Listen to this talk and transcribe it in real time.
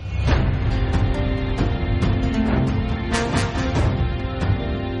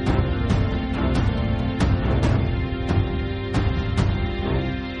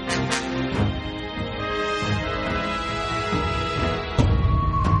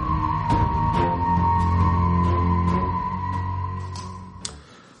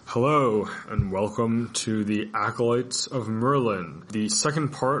Hello, and welcome to the Acolytes of Merlin, the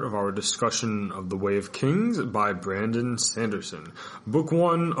second part of our discussion of The Way of Kings by Brandon Sanderson, Book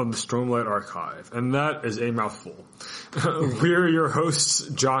 1 of the Stormlight Archive, and that is a mouthful. We're your hosts,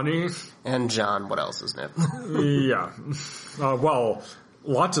 Johnny. And John, what else is new? Yeah. Well,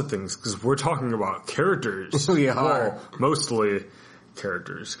 lots of things, because we're talking about characters. We are. Well, mostly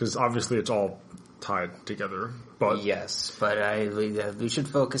characters, because obviously it's all tied together. But yes, but we should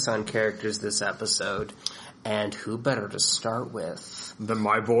focus on characters this episode. And who better to start with than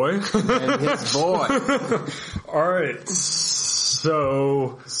my boy? Than his boy. Alright,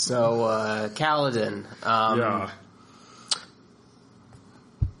 so Kaladin. Yeah.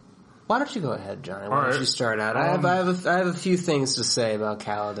 Why don't you go ahead, Johnny? Why don't you start out? I have a few things to say about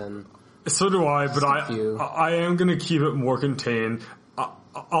Kaladin. So do I, but I am going to keep it more contained.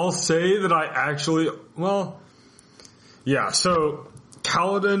 I'll say that I actually, so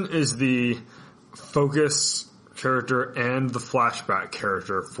Kaladin is the focus character and the flashback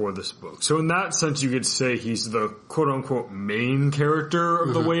character for this book. So in that sense, you could say he's the quote-unquote main character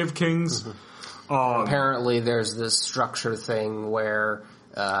of The Way of Kings. Apparently there's this structure thing where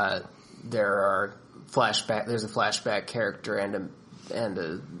there's a flashback character and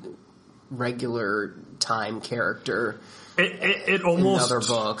a regular time character. It almost in other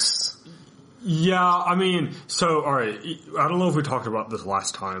books. Yeah, I mean, so alright, I don't know if we talked about this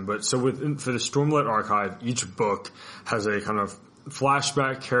last time, but so for the Stormlight Archive, each book has a kind of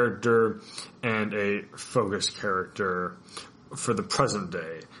flashback character and a focus character for the present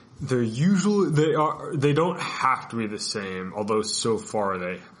day. They don't have to be the same, although so far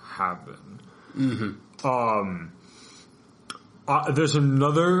they have been. Mm-hmm. There's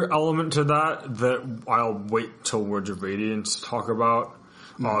another element to that I'll wait till Words of Radiance to talk about,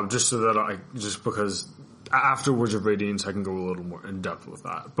 just because after Words of Radiance I can go a little more in depth with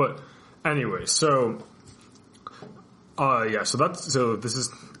that. But anyway, so this is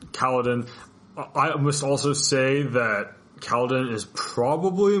Kaladin. I must also say that Kaladin is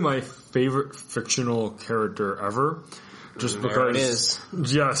probably my favorite fictional character ever. Just because, there it is.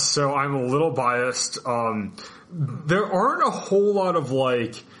 Yes, so I'm a little biased. There aren't a whole lot of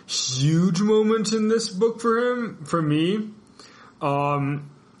huge moments in this book for me. But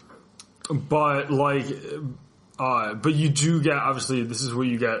you do get, obviously, this is where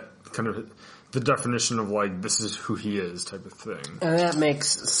you get kind of the definition of this is who he is type of thing. And that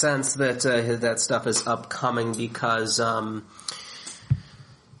makes sense that that stuff is upcoming because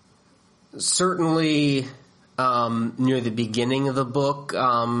certainly near the beginning of the book,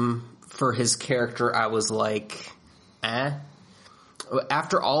 for his character, I was like, eh.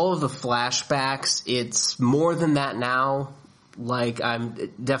 After all of the flashbacks, it's more than that now.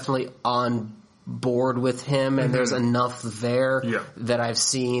 I'm definitely on board with him, and there's enough there that I've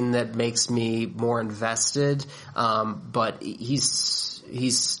seen that makes me more invested. But he's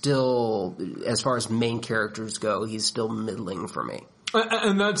still, as far as main characters go, he's still middling for me.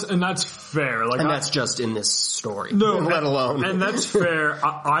 And that's fair. That's just in this story. No, let alone. And that's fair.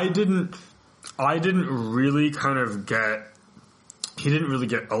 I didn't really kind of he didn't really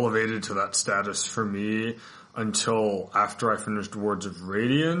get elevated to that status for me until after I finished Words of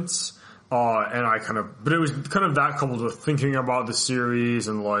Radiance. But it was kind of that coupled with thinking about the series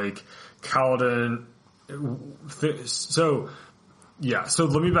and Kaladin. So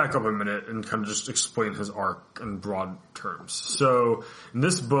let me back up a minute and kind of just explain his arc in broad terms. So in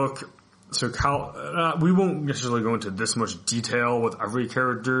this book, we won't necessarily go into this much detail with every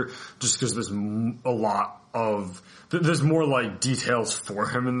character just because there's there's more details for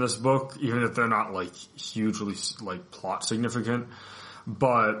him in this book, even if they're not hugely plot significant.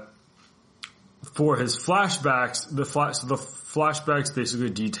 But for his flashbacks, the flashbacks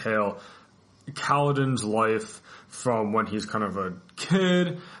basically detail Kaladin's life from when he's kind of a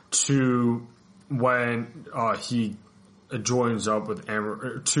kid to when he joins up with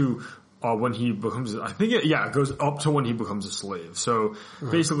Amber, to when he becomes, it goes up to when he becomes a slave. So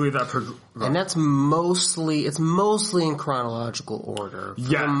basically and that's mostly in chronological order. For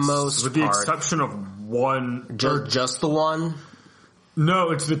the most with part. The exception of one. Just the one?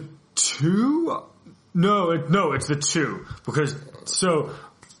 No, it's the two. No, it's the two because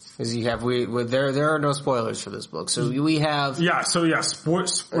Because there are no spoilers for this book, so we have sports.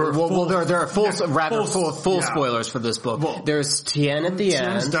 There are full spoilers for this book. Well, there's Tien at the end,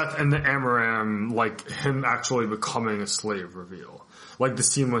 Tien's death and the Amaram, him actually becoming a slave reveal, the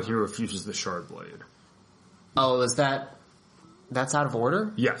scene when he refuses the shard blade. Oh, is that's out of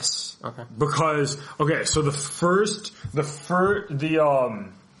order? Yes. Okay. Because so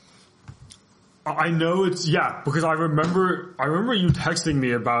I know it's, because I remember you texting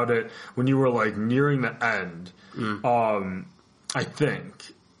me about it when you were like nearing the end. I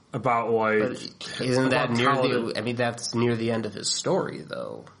think about like, but isn't that near the? I mean, that's near the end of his story,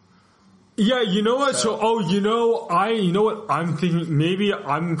 though. Yeah, you know what? So you know what? I'm thinking maybe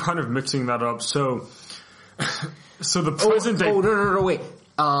I'm kind of mixing that up. So the present day. Oh no, wait.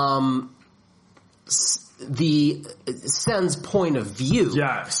 The Sen's point of view,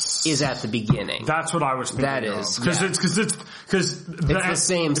 is at the beginning. That's what I was thinking. That is because it's the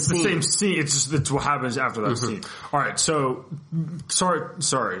same scene. The same scene. It's what happens after that scene. All right. So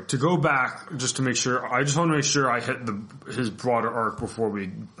sorry to go back just to make sure. I just want to make sure I hit his broader arc before we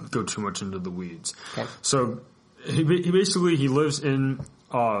go too much into the weeds. Okay. So he basically lives in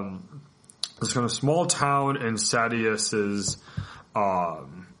this kind of small town in Sadius's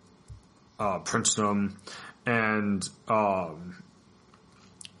princedom, and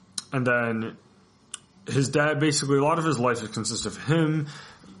then his dad, basically a lot of his life consists of him,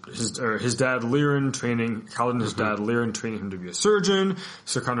 his dad Liren training, Kaladin, his dad Liren training him to be a surgeon,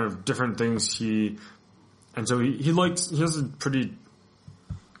 so kind of different things he has a pretty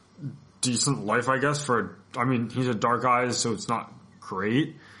decent life, I guess, he's a dark eyes, so it's not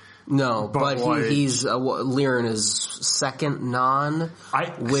great. No, but he's Liren is second non,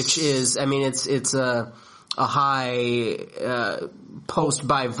 which is, I mean, it's a high post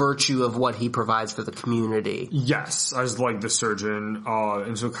by virtue of what he provides for the community. Yes, as like the surgeon,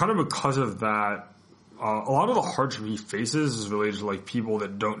 and so kind of because of that, a lot of the hardship he faces is related to like people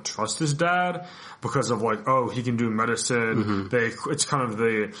that don't trust his dad because of like, oh, he can do medicine. It's kind of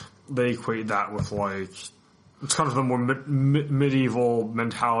they equate that with like. It's kind of the more medieval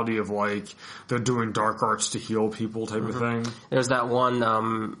mentality of like they're doing dark arts to heal people type of thing. There's that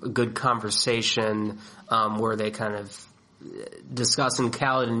one good conversation where they kind of discuss, and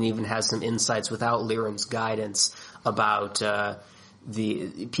Kaladin even has some insights without Liren's guidance about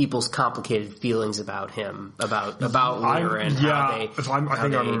the people's complicated feelings about him, about Liren. I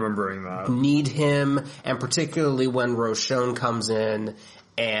think I'm remembering that. Need him, and particularly when Roshone comes in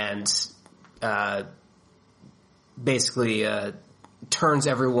and basically turns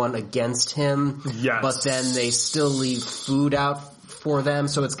everyone against him. Yes. But then they still leave food out for them,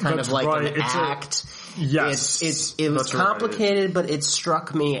 so it's kind of like an act. Yes. It was complicated, but it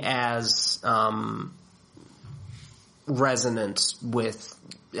struck me as resonant with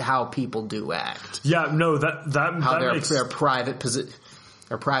how people do act. Yeah, no, that their private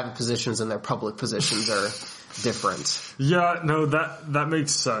positions and their public positions are different. Yeah, no, that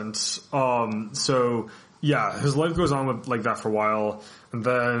makes sense. So yeah, his life goes on with like that for a while, and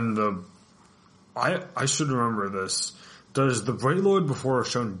then I should remember this. Does the Bright Lord before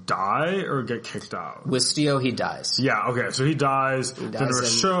Roshone die or get kicked out? Wistio, he dies. Yeah, okay, so he dies. Then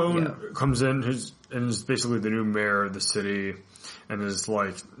Roshone comes in, and is basically the new mayor of the city, and is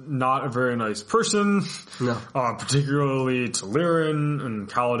like not a very nice person. No. Particularly to Liren and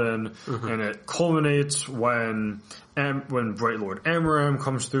Kaladin, and it culminates when Bright Lord Amaram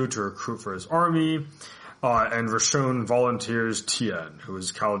comes through to recruit for his army. And Roshone volunteers Tien, who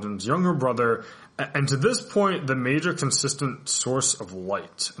is Kaladin's younger brother, and to this point, the major consistent source of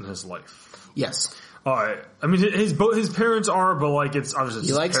light in his life. Yes. I mean, his parents are, but like it's obviously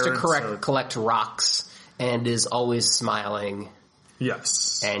he likes to collect rocks and is always smiling.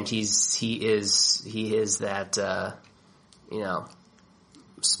 Yes. And he is that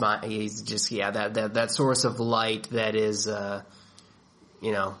smile. He's just that source of light that is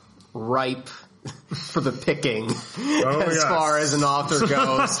ripe for the picking. As far as an author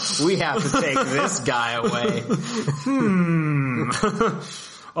goes, we have to take this guy away.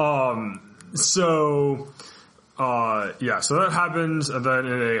 So that happens, and then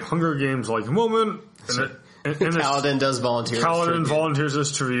in a Hunger Games like moment, Kaladin does volunteer. Kaladin volunteers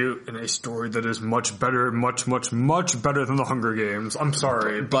as tribute in a story that is much better, much better than the Hunger Games. I'm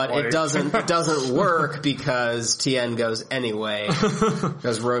sorry, but it doesn't work because Tien goes anyway.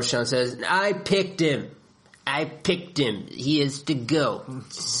 Because Roshone says, "I picked him. He is to go."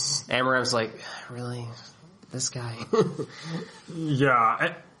 Amaram's like, "Really, this guy?"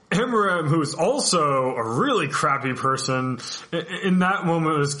 Yeah. Amaram, who is also a really crappy person, in that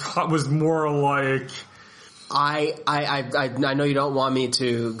moment was more like. I know you don't want me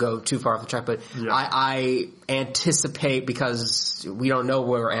to go too far off the track, but I anticipate, because we don't know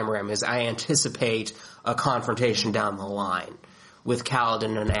where Amaram is, I anticipate a confrontation down the line with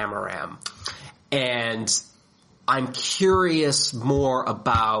Kaladin and Amaram. And I'm curious more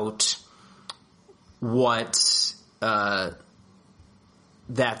about what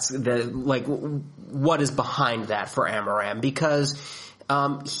what is behind that for Amaram, because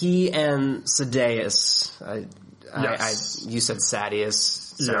He and Sadeas. Yes. You said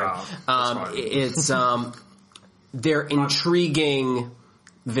Sadeas. Sorry. Yeah. It's they're intriguing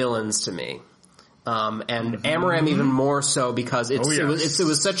villains to me. And Amaram even more so because it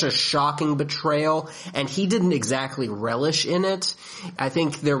was such a shocking betrayal, and he didn't exactly relish in it. I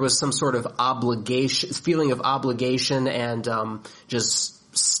think there was some sort of feeling of obligation and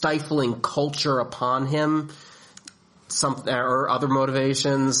just stifling culture upon him. Or other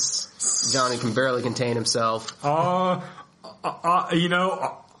motivations. Johnny can barely contain himself.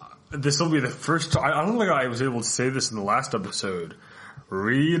 This will be the first time. I don't think I was able to say this in the last episode.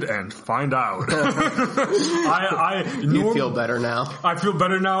 Read and find out. You feel better now? I feel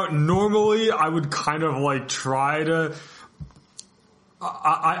better now. Normally, I would kind of like try to.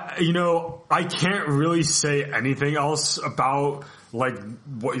 I can't really say anything else about like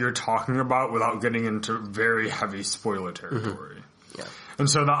what you're talking about without getting into very heavy spoiler territory. Mm-hmm. Yeah. And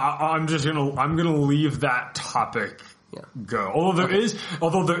so I'm gonna leave that topic. Yeah. Go.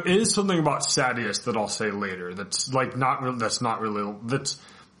 Although there is something about Sadeas that I'll say later. That's like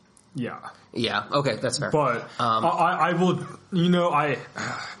yeah. Yeah. Okay, that's fair. But I will.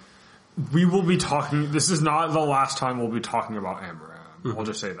 We will be talking. This is not the last time we'll be talking about Amaram. Mm-hmm. I'll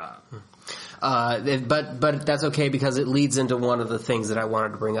just say that. But that's okay because it leads into one of the things that I wanted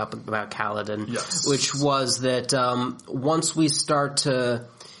to bring up about Kaladin, yes. Which was that once we start to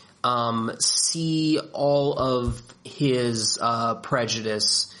see all of his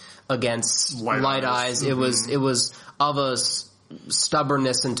prejudice against Light Eyes. Mm-hmm. It was of a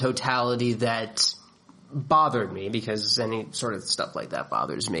stubbornness and totality that bothered me because any sort of stuff like that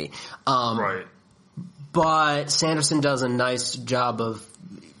bothers me. Right. But Sanderson does a nice job of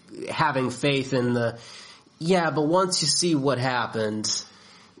having faith in but once you see what happened,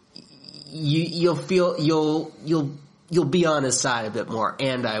 you'll be on his side a bit more,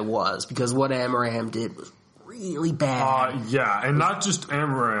 and I was, because what Amaram did was really bad. And not just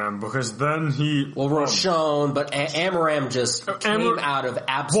Amaram, because then Roshon, but Amaram just came out of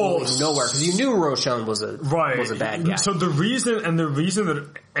absolutely nowhere, because you knew Roshon was a bad guy. So the reason that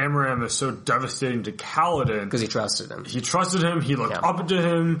Amaram is so devastating to Kaladin, because he trusted him. He looked up to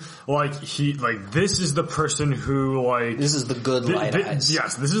him, this is the person who, this is the good Light Eyes.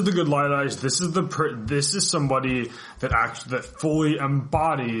 Yes, this is the good Light Eyes. This is somebody that fully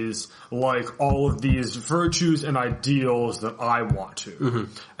embodies, all of these virtues and ideals that I want to. Mm-hmm.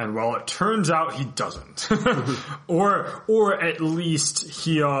 And well, it turns out he doesn't. Mm-hmm. or at least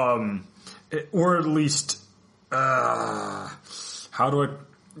he, how do I,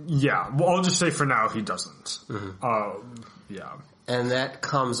 I'll just say for now he doesn't. Mm-hmm. And that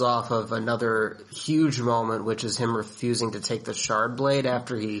comes off of another huge moment, which is him refusing to take the shard blade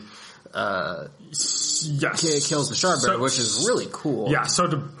after he kills the shard blade, which is really cool. Yeah, so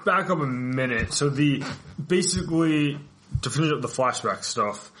to back up a minute, basically, to finish up the flashback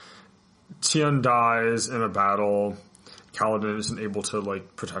stuff, Tien dies in a battle. Kaladin isn't able to,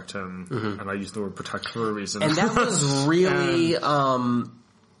 protect him. Mm-hmm. And I use the word protect for a reason. And that was really,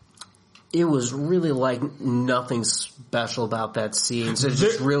 it was really nothing special about that scene. So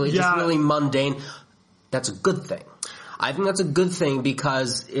just really mundane. That's a good thing. I think that's a good thing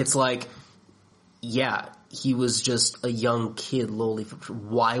because it's he was just a young kid, lowly.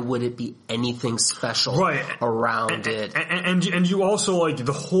 Why would it be anything special around it? And you also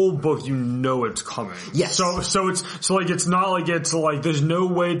the whole book, it's coming. Yes. So it's not there's no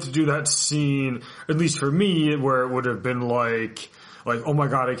way to do that scene, at least for me, where it would have been oh my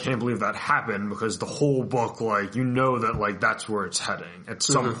god, I can't believe that happened, because the whole book, that that's where it's heading at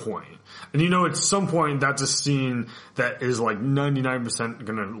some point. And at some point that's a scene that is 99%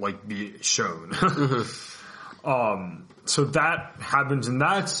 gonna be shown. So that happens, and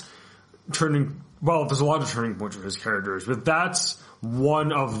that's there's a lot of turning points for his characters, but that's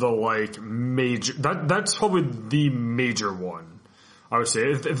one of the major, that's probably the major one. I would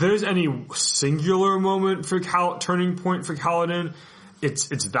say if there's any singular moment for turning point for Kaladin, it's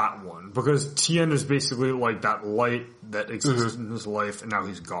that one, because Tien is basically that light that exists in his life, and now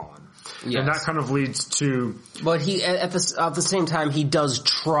he's gone. Yes. And that kind of leads to. But he at the same time he does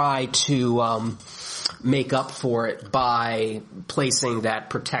try to make up for it by placing that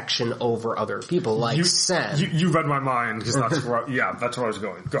protection over other people, Sen. You read my mind, because that's where that's where I was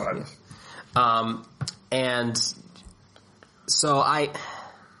going. Go ahead. And so I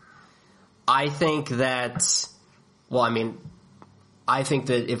think that, I think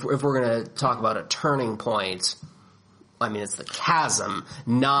that if we're going to talk about a turning point, it's the chasm,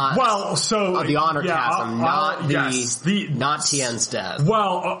 not the honor chasm, not Tien's death.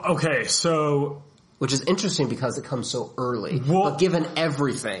 Well, okay, so which is interesting because it comes so early. But given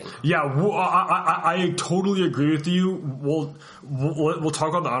everything, I totally agree with you. We'll talk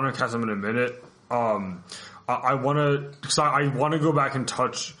about the honor chasm in a minute. I want to go back and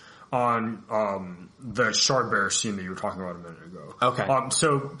touch on the Shardbearer scene that you were talking about a minute ago. Okay.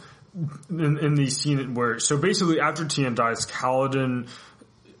 So in the scene where basically after Tien dies, Kaladin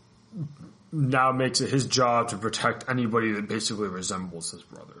now makes it his job to protect anybody that basically resembles his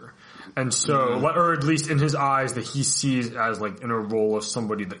brother. And so, or at least in his eyes, that he sees as like in a role of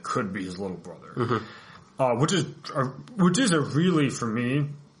somebody that could be his little brother. Which is a really, for me,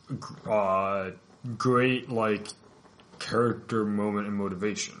 great like character moment and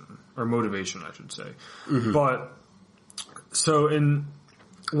motivation, I should say. But so in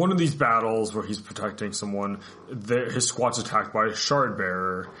one of these battles where he's protecting someone, his squad's attacked by a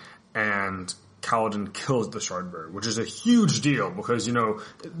Shardbearer, and Kaladin kills the Shardbearer, which is a huge deal because, you know,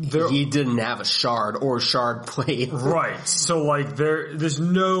 he didn't have a shard or shard plate. Right. So, like, there's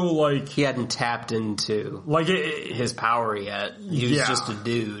no, like... He hadn't tapped into like his power yet. He was just a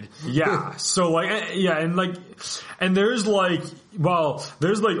dude. Yeah. So, like, and there's, like,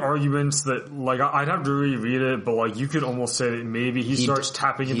 there's, like, arguments that, like, I'd have to reread it, but, like, you could almost say that maybe he starts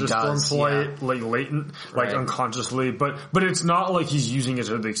tapping into Stormflight, like, latent, like, unconsciously, but it's not like he's using it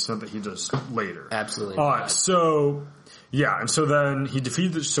to the extent that he does later. Absolutely. So, yeah, and so then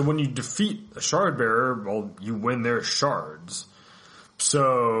so when you defeat a Shardbearer, well, you win their shards.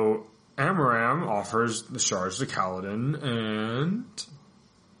 So, Amaram offers the shards to Kaladin, and...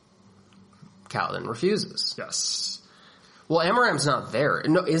 Kaladin refuses. Yes. Well, Amaram's not there.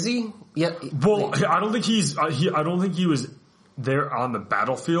 No, is he? Yeah. Well, I don't think he was there on the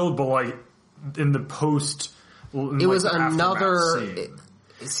battlefield, but like in the post. It was another.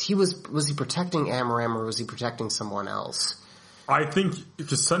 Was he protecting Amaram or was he protecting someone else? I think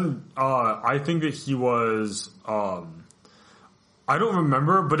I think that he was. I don't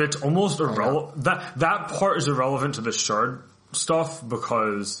remember, but it's almost irrelevant. That part is irrelevant to the shard stuff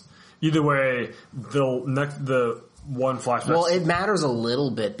because either way, the one flashback. Well, it matters a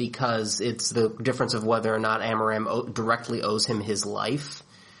little bit because it's the difference of whether or not Amaram directly owes him his life.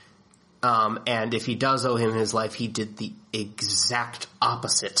 And if he does owe him his life, he did the exact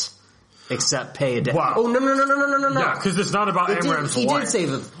opposite. Except pay a debt. Wow. Oh, no. Yeah, because it's not about Amaram's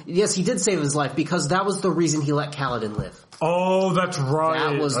life. Yes, he did save his life because that was the reason he let Kaladin live. Oh, that's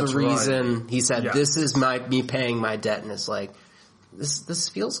right. That was the reason he said, this is me paying my debt. And it's like, this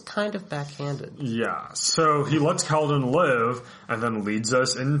feels kind of backhanded. Yeah. So he lets Kaladin live and then leads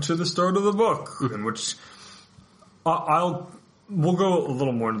us into the start of the book, in which we'll go a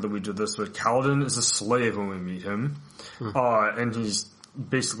little more into the weeds of this, but Kaladin is a slave when we meet him. And he's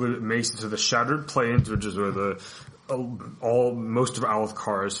basically makes it to the Shattered Plains, which is where most of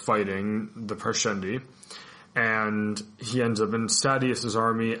Alethkar is fighting the Parshendi. And he ends up in Sadeas's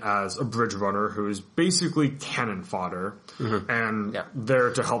army as a bridge runner who is basically cannon fodder and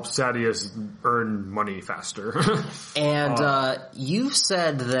there to help Sadeas earn money faster. And you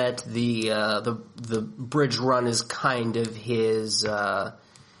said that the bridge run is kind of his a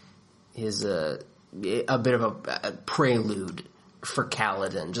bit of a prelude for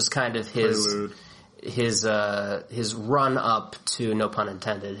Kaladin, just kind of his run up to, no pun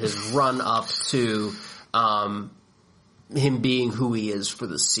intended, his run up to him being who he is for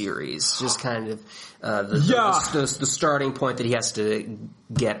the series, just kind of the starting point that he has to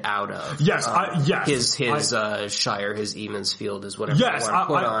get out of. Yes, his Shire, his Emansfield is whatever you want to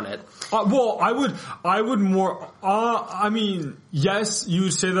put on it. Well, I would more. I mean, yes, you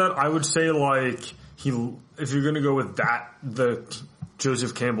would say that. I would say like if you're going to go with that, the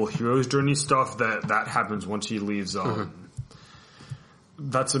Joseph Campbell hero's journey stuff that happens once he leaves.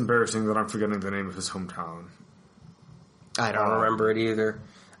 That's embarrassing that I'm forgetting the name of his hometown. I don't remember it either.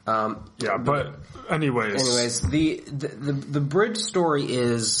 But anyways, the bridge story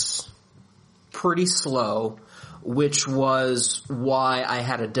is pretty slow, which was why I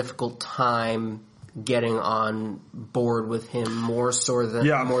had a difficult time getting on board with him more so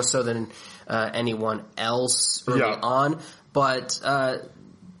than anyone else early on. But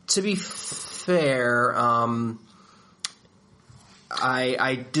to be fair,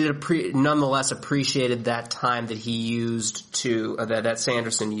 I did nonetheless appreciated that time that he used that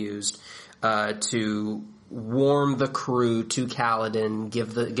Sanderson used to warm the crew to Kaladin,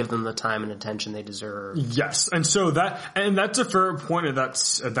 give them the time and attention they deserve. Yes, and so that's a fair point at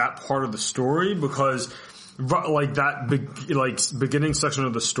that part of the story, because like beginning section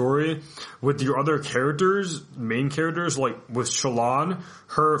of the story with your other main characters, like with Shallan,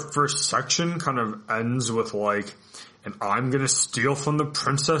 her first section kind of ends with like and I'm gonna steal from the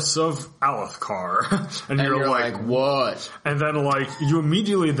Princess of Alethkar. and you're like, what? And then like, you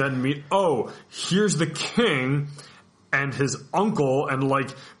immediately then meet, oh, here's the king and his uncle and like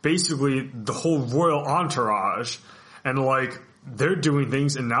basically the whole royal entourage, and like they're doing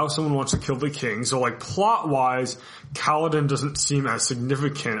things, and now someone wants to kill the king. So like plot wise, Kaladin doesn't seem as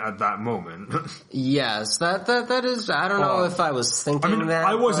significant at that moment. Yes, that is. I don't know if I was thinking that.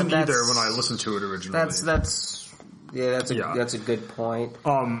 I wasn't either when I listened to it originally. That's a good point.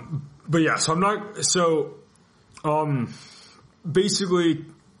 But yeah, so I'm not. So, basically,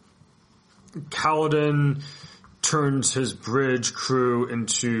 Kaladin turns his bridge crew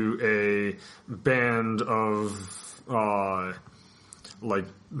into a band of like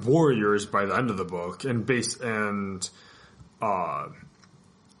warriors by the end of the book, and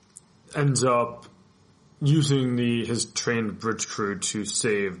ends up using his trained bridge crew to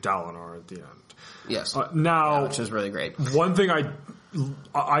save Dalinar at the end. Yes, which is really great. One thing I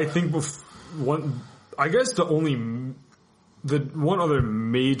think I guess the one other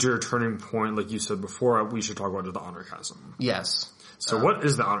major turning point, like you said before, we should talk about is the honor chasm. Yes. So what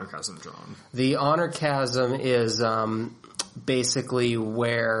is the honor chasm, John? The honor chasm is basically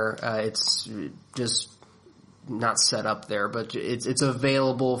where it's just not set up there, but it's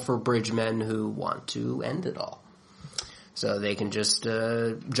available for bridgemen who want to end it all. So they can just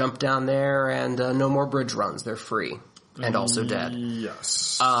jump down there and no more bridge runs. They're free and also dead.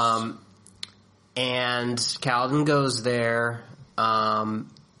 Yes. And Kaladin goes there, and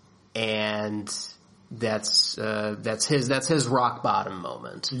that's his rock bottom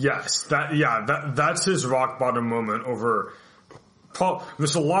moment. Yes, that's his rock bottom moment over Paul.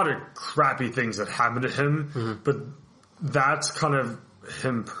 There's a lot of crappy things that happened to him, but that's kind of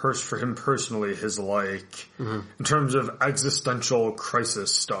for him personally, his in terms of existential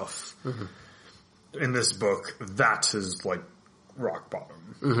crisis stuff in this book, that's his like rock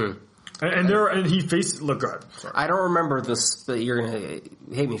bottom. And he faced. Look, go ahead. Sorry. I don't remember this. You're gonna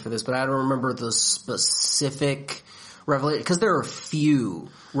hate me for this, but I don't remember the specific revelation, because there are a few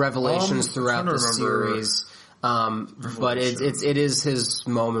revelations throughout the series. But it is his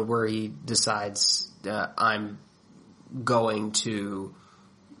moment where he decides I'm going to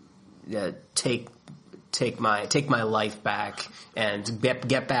take my life back and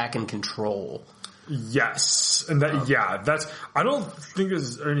get back in control. Yes, and that's. I don't think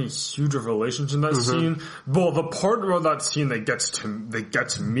there's any huge revelations in that scene. Well, the part of that scene that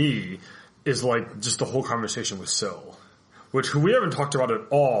gets me is like just the whole conversation with Syl, which we haven't talked about at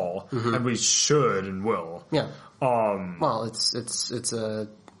all, and we should and will. Yeah. Well, it's a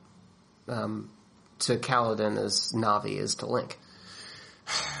to Kaladin as Navi is to Link.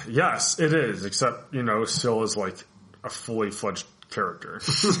 Yes, it is. Except Syl is like a fully fledged character.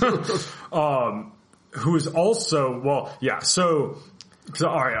 Who is also, so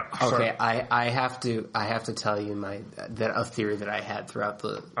all right. Okay, I have to tell you a theory that I had throughout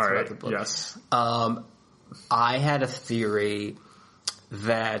the book. Yes. I had a theory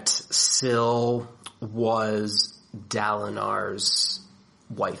that Syl was Dalinar's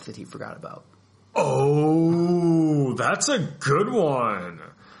wife that he forgot about. Oh, that's a good one.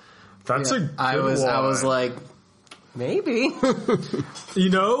 That's a good one. I was like, maybe.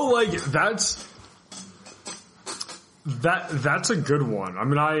 That's a good one. I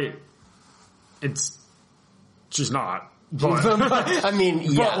mean, she's not. But I mean,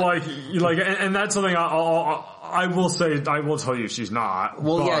 yeah. But and that's something I will say. I will tell you, she's not.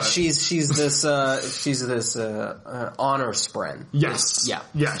 Well, yeah, she's this honor spren. Yes,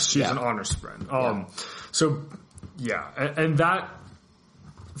 she's an honor spren. So yeah, and that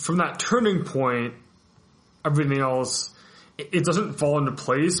from that turning point, everything else. It doesn't fall into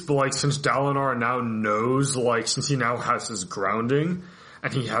place, but since Dalinar now knows, since he now has his grounding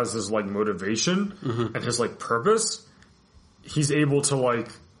and he has his motivation and his purpose, he's able to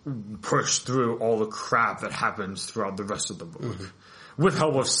push through all the crap that happens throughout the rest of the book with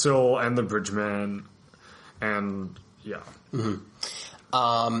help of Syl and the Bridgeman, and yeah.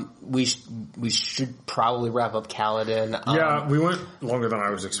 We should probably wrap up Kaladin. Yeah, we went longer than I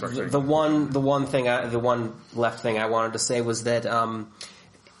was expecting. The one left thing I wanted to say was that,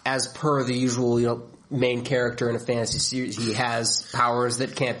 as per the usual, main character in a fantasy series, he has powers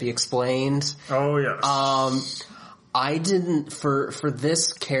that can't be explained. Oh yes. I didn't for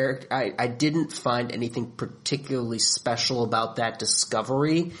this character. I didn't find anything particularly special about that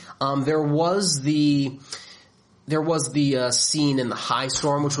discovery. There was the scene in the high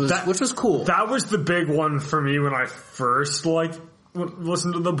storm, which was cool. That was the big one for me when I first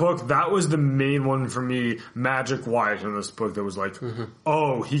listened to the book, that was the main one for me, magic-wise, in this book that was like,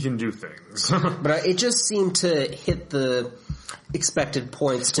 oh, he can do things. But it just seemed to hit the expected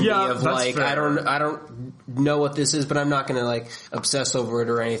points to me of like, fair. I don't know what this is, but I'm not gonna like obsess over it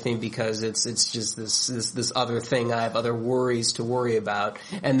or anything because it's just this other thing. I have other worries to worry about,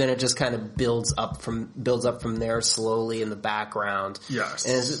 and then it just kind of builds up from there slowly in the background. Yes,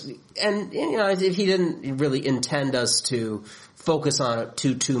 and you know, if he didn't really intend us to focus on it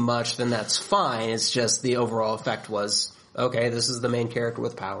too much, then that's fine. It's just the overall effect was okay. This is the main character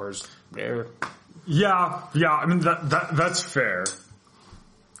with powers. There. Yeah. I mean that's fair.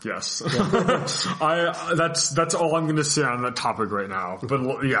 Yes, that's all I'm going to say on that topic right now.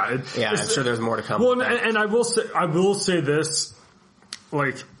 But yeah, I'm sure there's more to come. Well, and I will say this,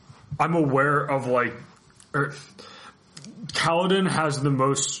 like I'm aware of like Kaladin has the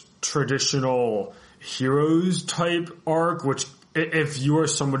most traditional heroes type arc, which if you are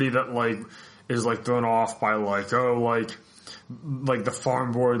somebody that like is like thrown off by like the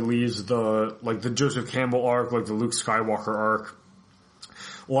farm boy leaves the Joseph Campbell arc, like the Luke Skywalker arc.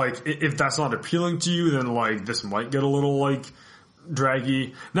 Like, if that's not appealing to you, then like this might get a little like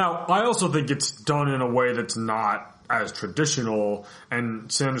draggy. Now, I also think it's done in a way that's not as traditional,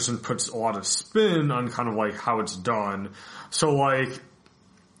 and Sanderson puts a lot of spin on kind of like how it's done. So like,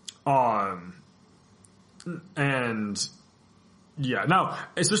 and yeah, now,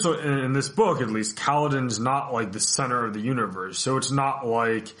 especially in this book, at least, Kaladin's not like the center of the universe, so it's not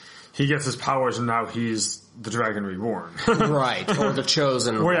like he gets his powers and now he's the Dragon Reborn. Right, or the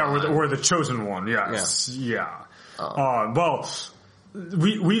Chosen one. Or the Chosen One, yes. Yeah. Well,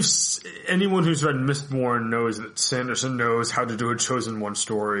 we've anyone who's read Mistborn knows that Sanderson knows how to do a Chosen One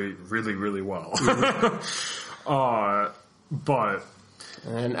story really, really well. But...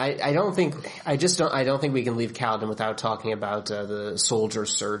 And I don't think we can leave Kaladin without talking about the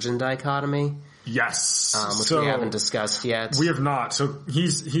soldier-surgeon dichotomy. Yes. Which we haven't discussed yet. We have not. So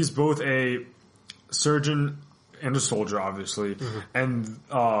he's both a surgeon and a soldier, obviously. And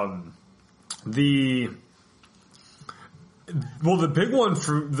the big one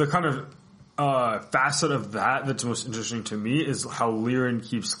for the kind of facet of that's most interesting to me is how Lirin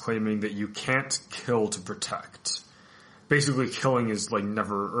keeps claiming that you can't kill to protect. Basically, killing is like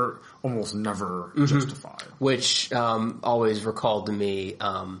never, or almost never justified. Which always recalled to me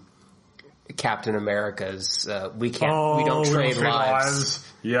Captain America's we don't trade lives.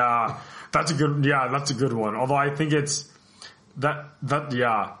 Yeah, that's a good one. Although I think it's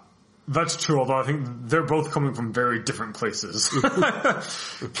that's true. Although I think they're both coming from very different places.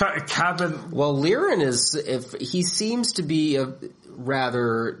 Captain. Well, Lirin he seems to be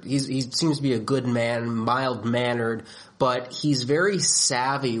he seems to be a good man, mild mannered, but he's very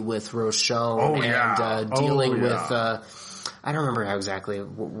savvy with Roshon and dealing with. I don't remember how exactly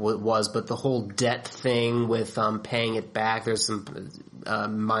what it was, but the whole debt thing with paying it back. There's some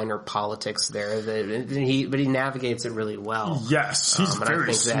minor politics there, but he navigates it really well. Yes, he's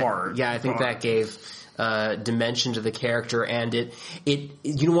very smart. I think that gave dimension to the character, and it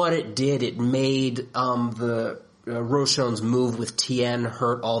you know what it did? It made the Roshon's move with Tien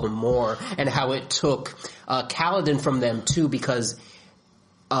hurt all the more, and how it took Kaladin from them too, because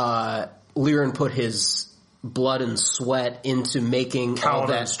Lirin put his blood and sweat into making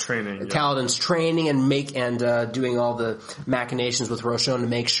Kaladin's training, Kaladin's training, and doing all the machinations with Roshon to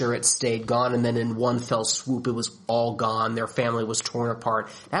make sure it stayed gone. And then in one fell swoop, it was all gone. Their family was torn apart.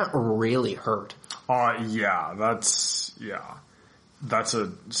 That really hurt. That's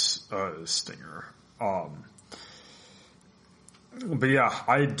a stinger. But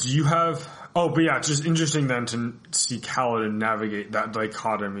it's just interesting then to see Kaladin navigate that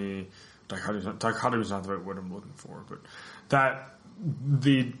dichotomy. Dichotomy is not the right word I'm looking for, but that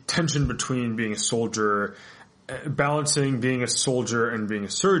the tension between being a soldier, balancing being a soldier and being a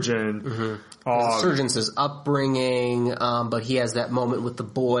surgeon. The surgeon's his upbringing, but he has that moment with the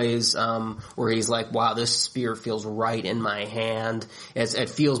boys where he's like, "Wow, this spear feels right in my hand. It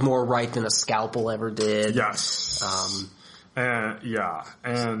feels more right than a scalpel ever did." Yes.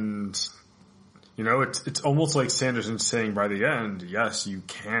 And you know, it's almost like Sanderson saying by the end, yes, you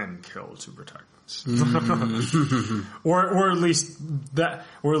can kill to protect. or at least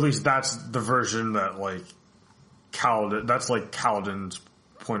that's the version that like Kaladin's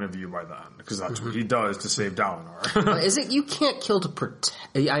point of view by then, because that's what he does to save Dalinar. Is it you can't kill to protect?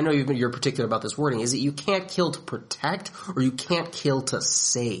 I know you're particular about this wording. Is it you can't kill to protect, or you can't kill to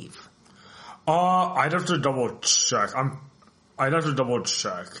save? I'd have to double check.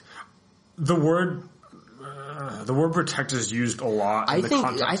 The word protect is used a lot in the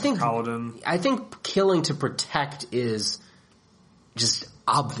context of Kaladin. I think killing to protect is just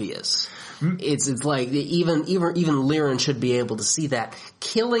obvious. It's like even Liren should be able to see that.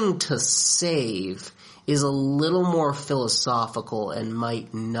 Killing to save is a little more philosophical and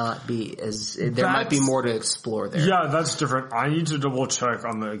might not be as there might be more to explore there. Yeah, that's different. I need to double check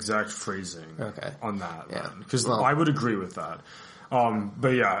on the exact phrasing on that. Yeah. Because I would agree with that.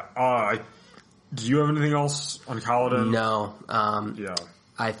 But yeah, do you have anything else on Kaladin? No. Yeah.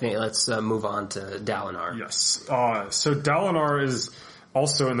 I think let's move on to Dalinar. Yes. So Dalinar is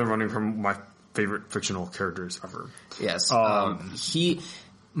also in the running for my favorite fictional characters ever. Yes.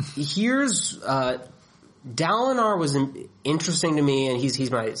 Dalinar was interesting to me, and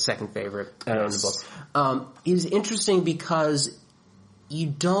he's my second favorite in the book. He's interesting because you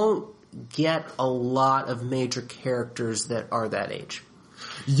don't get a lot of major characters that are that age.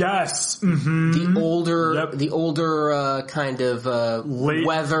 Yes. The older kind of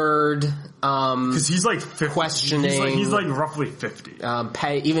weathered, because he's like 50, questioning. He's like roughly 50.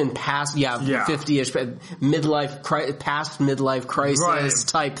 Even past 50ish, past midlife crisis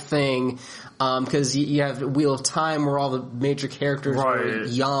type thing. Because you have Wheel of Time where all the major characters were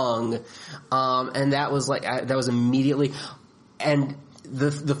young, and that was immediately. And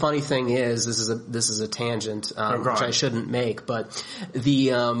the funny thing is, this is a tangent, which I shouldn't make, but the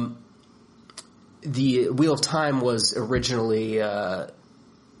Wheel of Time was originally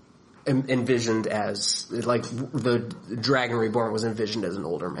envisioned as like the Dragon Reborn was envisioned as an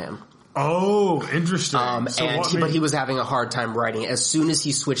older man. Oh, interesting. But he was having a hard time writing it. As soon as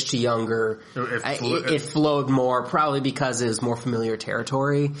he switched to younger, it flowed more, probably because it was more familiar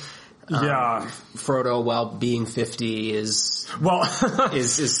territory. Frodo, while being 50, is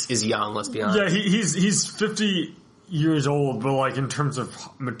young. Let's be honest. Yeah, he's 50 years old, but like in terms of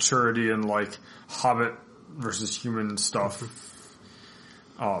maturity and like Hobbit versus human stuff.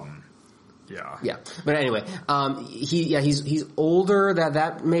 Yeah. But anyway, he's older.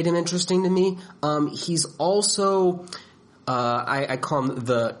 That made him interesting to me. He's also, I call him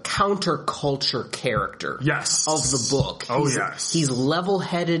the counterculture character. Yes. Of the book. Yes. He's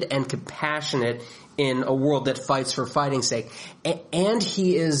level-headed and compassionate in a world that fights for fighting's sake. And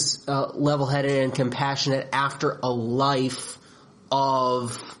he is level-headed and compassionate after a life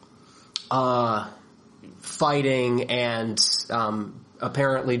of fighting and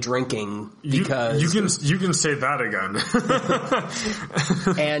apparently drinking, because you can say that again.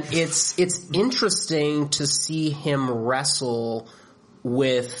 And it's interesting to see him wrestle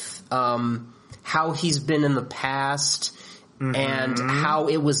with how he's been in the past. And how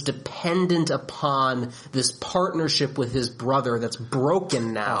it was dependent upon this partnership with his brother that's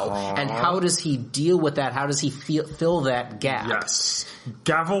broken now. And how does he deal with that? How does he fill that gap? Yes.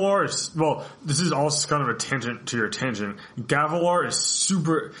 Gavilar is, well, this is also kind of a tangent to your tangent. Gavilar is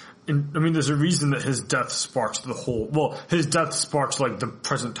super, there's a reason that his death sparks his death sparks like the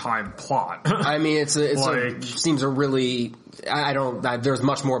present time plot. Seems a really, there's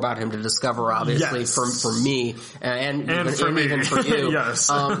much more about him to discover, obviously, for me, and even for you. Yes.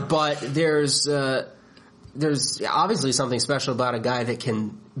 But there's obviously something special about a guy that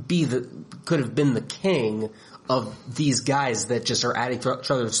could have been the king of these guys that just are at each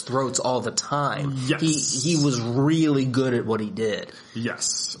other's throats all the time. Yes. He was really good at what he did.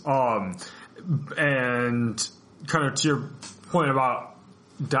 Yes. And kind of to your point about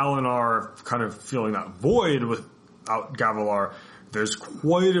Dalinar kind of feeling that void without Gavilar, there's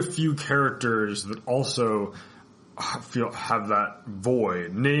quite a few characters that also have that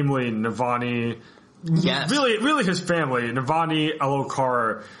void, namely Navani. Yes. Really his family, Navani,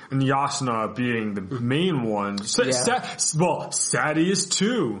 Elokar, and Yasna being the main ones. Sadeas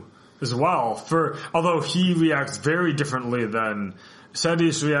too, as well. Although he reacts very differently than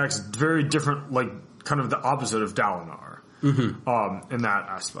Sadeas reacts very different, like kind of the opposite of Dalinar. In that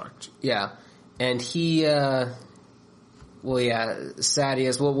aspect. Yeah. And he,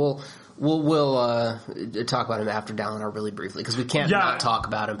 Sadeas, we'll talk about him after Dalinar really briefly, because we can't not talk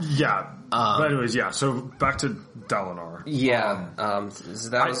about him. Yeah. But anyways, so back to Dalinar. Yeah.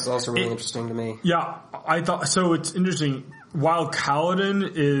 That was also really interesting to me. Yeah. I thought, so it's interesting, while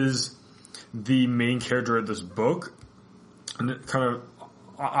Kaladin is the main character of this book, and it kind of,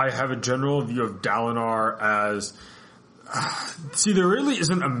 I have a general view of Dalinar as, there really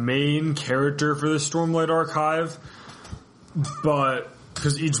isn't a main character for the Stormlight Archive, but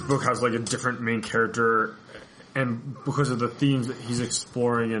because each book has like a different main character, and because of the themes that he's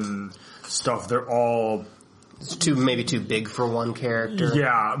exploring and stuff, they're all maybe too big for one character.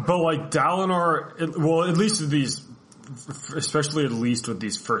 Yeah, but like Dalinar, at least with these, especially at least with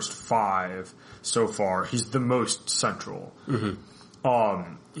these first 5 so far, he's the most central.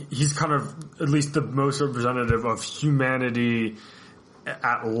 He's kind of at least the most representative of humanity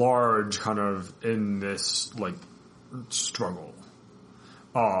at large kind of in this like struggle.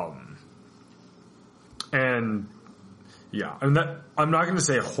 And yeah, and that I'm not going to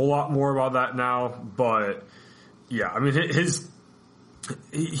say a whole lot more about that now, but yeah, I mean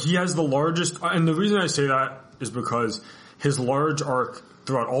he has the largest, and the reason I say that is because his large arc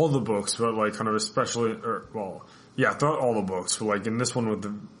throughout all the books, but like kind of especially, throughout all the books, but like in this one with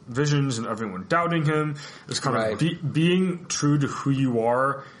the visions and everyone doubting him, is kind of being true to who you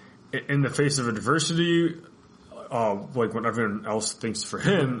are in the face of adversity. Like when everyone else thinks for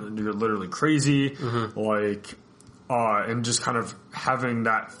him, you're literally crazy, and just kind of having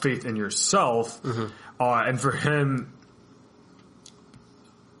that faith in yourself, and for him,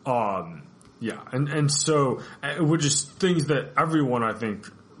 and so, which is things that everyone, I think,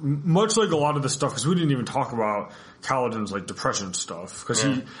 much like a lot of the stuff, because we didn't even talk about Kaladin's like depression stuff, because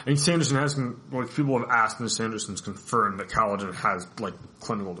Sanderson has, like, people have asked, and Sanderson's confirmed that Kaladin has like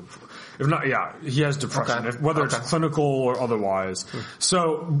clinical depression. If not, he has depression, whether it's clinical or otherwise.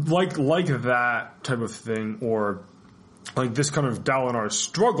 So like that type of thing, or like this kind of Dalinar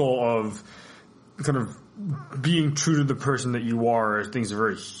struggle of kind of being true to the person that you are, I think is a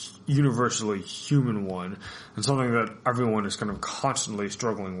very universally human one, and something that everyone is kind of constantly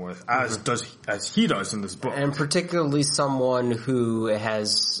struggling with, as he does in this book. And particularly someone who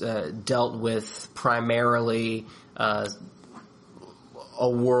has dealt with primarily a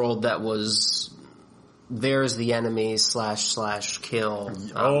world that was there's the enemy /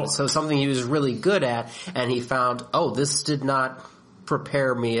 kill. So something he was really good at, and he found, this did not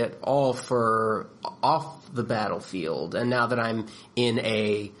prepare me at all for off the battlefield. And now that I'm in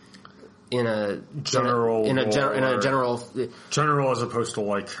a general as opposed to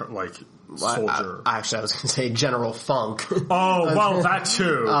like soldier. I was going to say general funk. Oh, well, that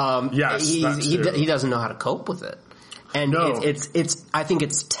too. Yes, he doesn't know how to cope with it. And it's I think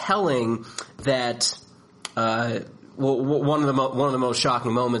it's telling that one of the most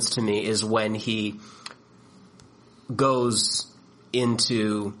shocking moments to me is when he goes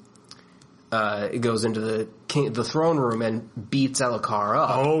into the throne room and beats Elhokar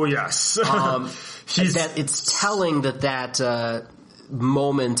up. Oh yes, that it's telling that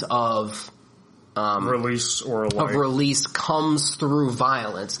moment of release release comes through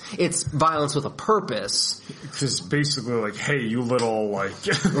violence. It's violence with a purpose. Because basically, like, hey, you little like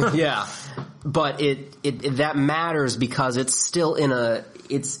yeah, but it that matters because it's still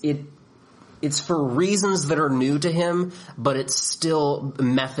it's for reasons that are new to him, but it's still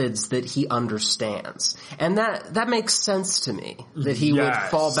methods that he understands. And that makes sense to me, that he would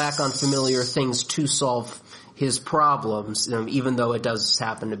fall back on familiar things to solve his problems, even though it does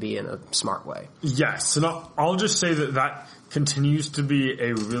happen to be in a smart way. Yes, and I'll just say that continues to be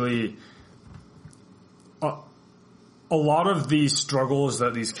a really... a lot of these struggles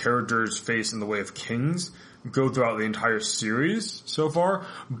that these characters face in the way of kings go throughout the entire series so far,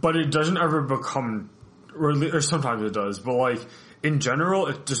 but it doesn't ever become, or sometimes it does, but like in general,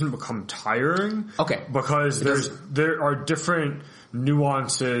 it doesn't become tiring. Okay, because there are different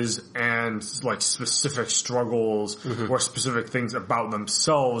nuances and like specific struggles or specific things about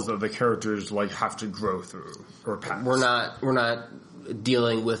themselves that the characters like have to grow through or pass. We're not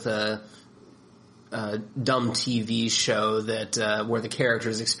dealing with a dumb TV show that where the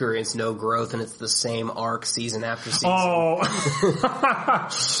characters experience no growth and it's the same arc season after season. Oh,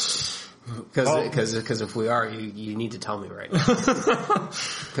 because if we are, you need to tell me right now,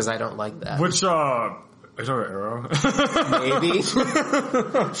 because I don't like that. Which are you talking about Arrow?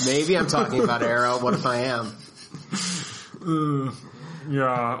 Maybe I'm talking about Arrow. What if I am?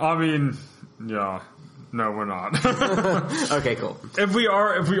 Yeah, I mean, yeah. No, we're not. Okay, cool. If we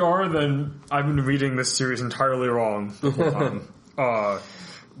are, then I've been reading this series entirely wrong.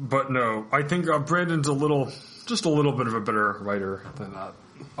 But no, I think Brandon's just a little bit of a better writer than that.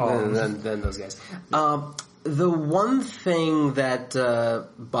 Than those guys. The one thing that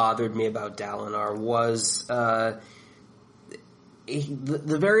bothered me about Dalinar was the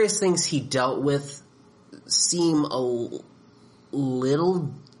various things he dealt with seem a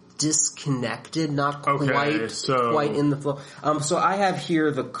little disconnected, not quite in the flow. So I have here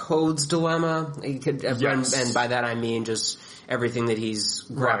the Code's dilemma, and by that I mean just everything that he's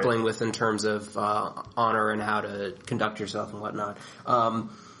grappling with in terms of honor and how to conduct yourself and whatnot.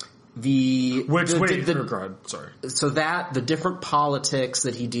 The different politics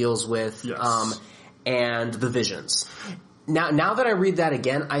that he deals with, and the visions. Now that I read that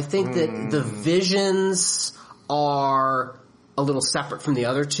again, I think that the visions are a little separate from the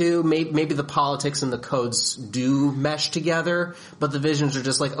other two. Maybe the politics and the codes do mesh together, but the visions are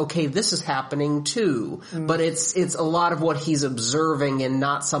just like, okay, this is happening too. But it's a lot of what he's observing and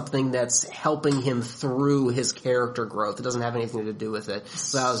not something that's helping him through his character growth. It doesn't have anything to do with it.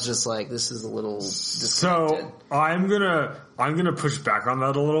 So I was just like, this is a little disconnected. So I'm gonna push back on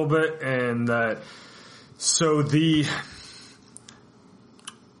that a little bit, and I'm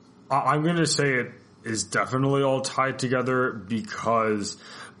gonna say it is definitely all tied together because,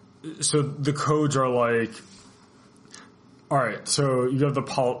 so the codes are like, alright, so you have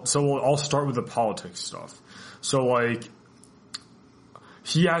I'll start with the politics stuff. So like,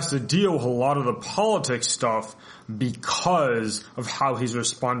 he has to deal with a lot of the politics stuff because of how he's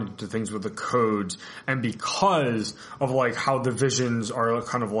responding to things with the codes and because of like how the visions are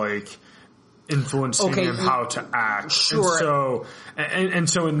kind of like influencing him how to act. Sure. And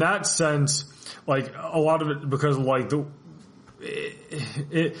so in that sense, like a lot of it, because like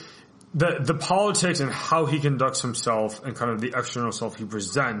the politics and how he conducts himself and kind of the external self he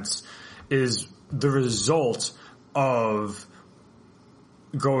presents is the result of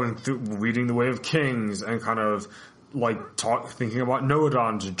going through reading The Way of Kings and kind of like thinking about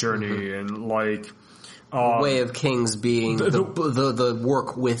Noadon's journey and like Way of Kings being the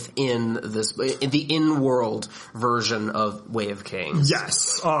work within this, the in-world version of Way of Kings.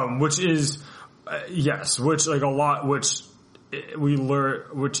 Yes, which is which like a lot, which we learn,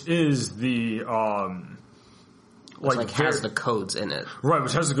 which is the has the codes in it, right?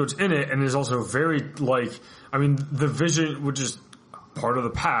 Which has the codes in it, and is also very like, I mean, the vision, which is part of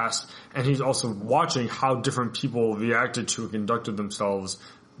the past, and he's also watching how different people reacted to and conducted themselves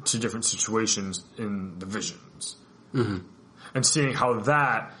to different situations in the visions, and seeing how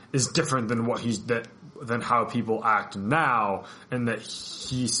that is different than than how people act now, and that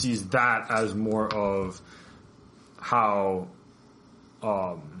he sees that as more of how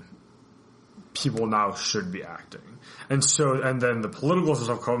people now should be acting. And so, and then the political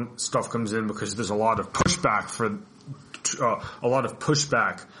stuff comes in because there's a lot of pushback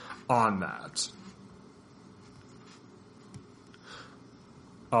on that.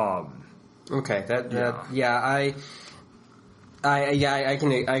 Okay,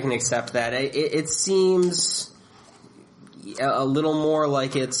 I can accept that. It seems a little more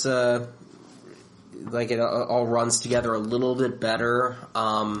like it's like it all runs together a little bit better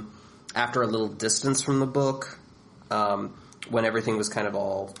after a little distance from the book, when everything was kind of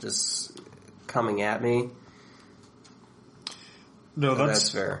all just coming at me. No, that's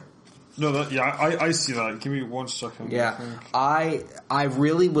fair. No, I see that. Give me 1 second. Yeah, I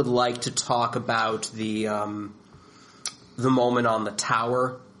really would like to talk about the moment on the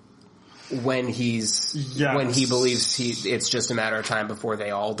tower when when he believes it's just a matter of time before they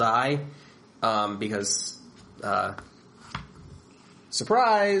all die, because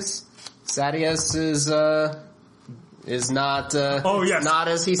surprise, Sadeas is not not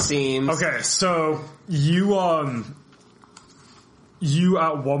as he seems. Okay, so you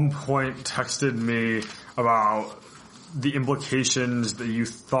at one point texted me about the implications that you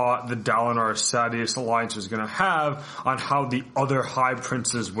thought the Dalinar-Sadeas alliance was going to have on how the other High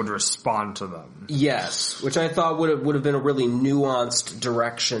Princes would respond to them. Yes, which I thought would have been a really nuanced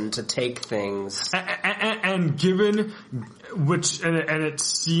direction to take things. And given which, and it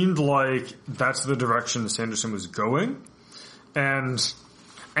seemed like that's the direction Sanderson was going,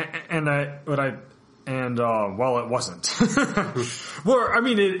 well, it wasn't. Well, I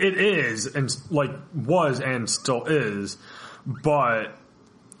mean, it is, and like was and still is, but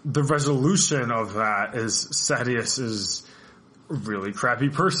the resolution of that is Sadeas is a really crappy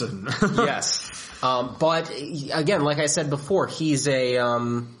person. Yes. But again, like I said before, he's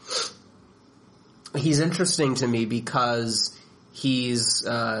interesting to me because he's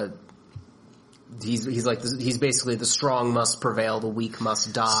basically the strong must prevail, the weak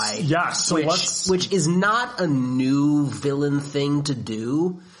must die. Yeah, so which is not a new villain thing to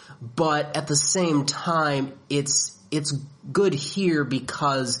do, but at the same time, it's good here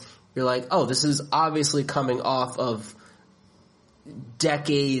because you're like, oh, this is obviously coming off of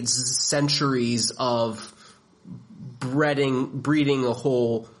decades, centuries of breeding a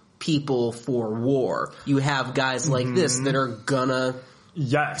whole people for war. You have guys like this that are gonna.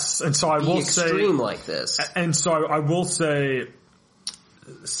 Yes, and so I will say extreme like this. And so I will say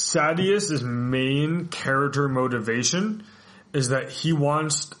Sadeas' main character motivation is that he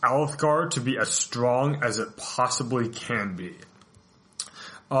wants Alethkar to be as strong as it possibly can be.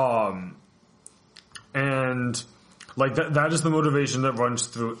 And like that is the motivation that runs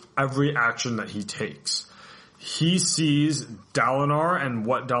through every action that he takes. He sees Dalinar and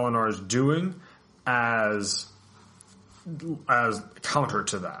what Dalinar is doing as as counter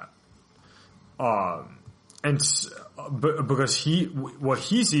to that. Because what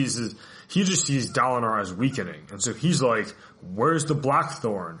he sees is, he just sees Dalinar as weakening. And so he's like, where's the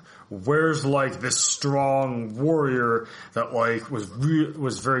Blackthorn? Where's like this strong warrior that like was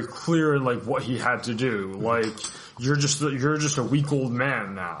very clear in like what he had to do? Like, you're just a weak old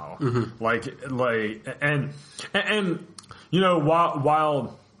man now. Mm-hmm. And you know,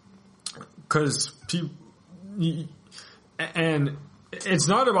 while cause and it's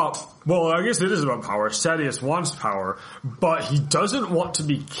not about, well, I guess it is about power. Sadeas wants power, but he doesn't want to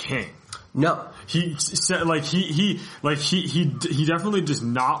be king. No. He said, he definitely does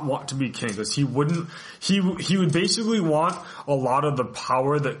not want to be king, because he would basically want a lot of the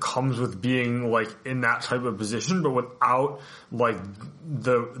power that comes with being like in that type of position, but without like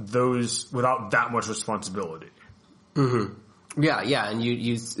without that much responsibility. Mm-hmm. Yeah, and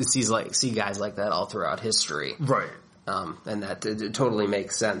you see guys like that all throughout history. Right. And that it totally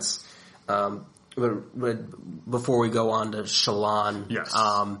makes sense. But before we go on to Shallan, yes.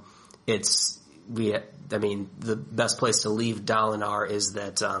 The best place to leave Dalinar is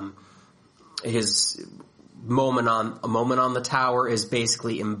that his moment on the tower is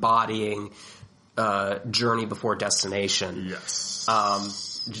basically embodying journey before destination. Yes.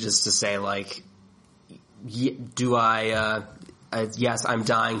 Just to say, like, yes, I'm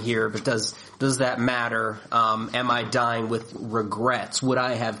dying here, but does that matter? Am I dying with regrets? Would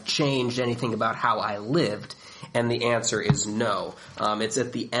I have changed anything about how I lived? And the answer is no. It's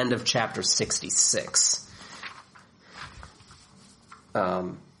at the end of chapter 66.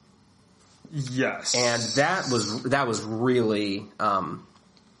 Yes. And that was really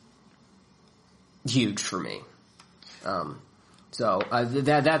huge for me. So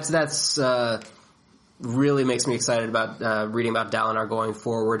that's really makes me excited about reading about Dalinar going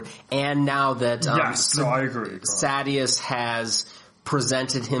forward. And now that I agree. Sadeas has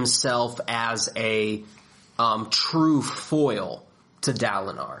presented himself as a true foil to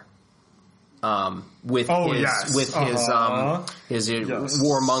Dalinar. With his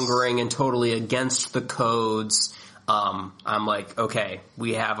warmongering and totally against the codes. I'm like, okay,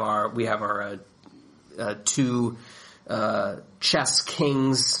 we have our two chess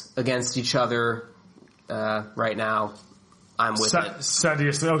kings against each other right now. I'm with it.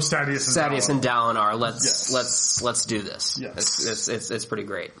 Sadeas and Dalinar. Let's do this. Yes. It's pretty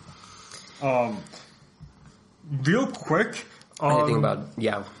great. Real quick.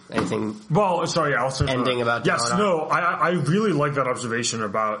 Anything? Well, sorry, also ending about yes, Dalinar? no. I really like that observation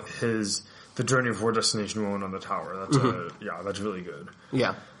about the journey before destination moment on the tower. That's that's really good.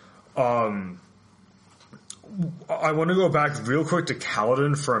 Yeah. I want to go back real quick to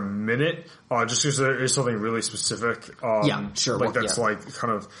Kaladin for a minute, just because there is something really specific. Sure. Like that's like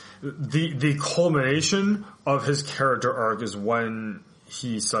kind of the culmination of his character arc is when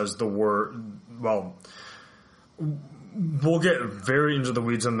he says the word. Well, we'll get very into the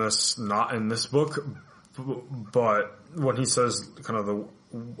weeds on this, not in this book, but when he says kind of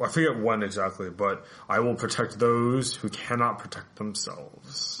I forget when exactly, but I will protect those who cannot protect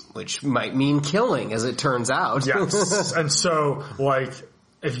themselves. Which might mean killing, as it turns out. Yes. And so, like,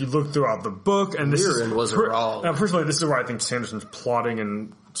 if you look throughout the book, and this wasn't wrong. Now, personally, this is where I think Sanderson's plotting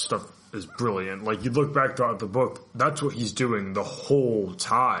and stuff is brilliant. Like, you look back throughout the book, that's what he's doing the whole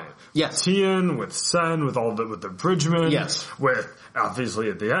time. Yes. Tien, with Sen, with the Bridgemen. Yes. With, obviously,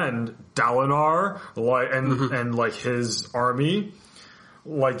 at the end, Dalinar, and like, his army.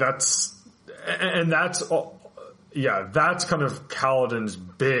 Like, that's kind of Kaladin's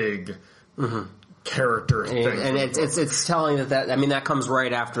big character thing. And it's telling that comes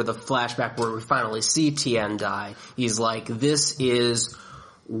right after the flashback where we finally see Tien die. He's like, this is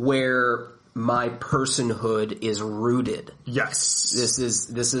where my personhood is rooted. Yes.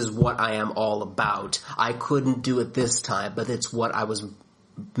 This is what I am all about. I couldn't do it this time, but it's what I was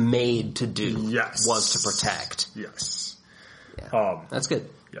made to do. Yes. Was to protect. Yes. Yeah. That's good.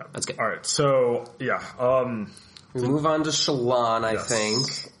 Yeah. That's good. All right. So, yeah. We move on to Shallan, I think,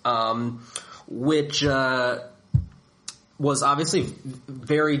 which was obviously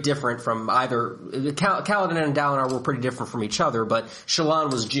very different from either Kaladin and Dalinar were pretty different from each other, but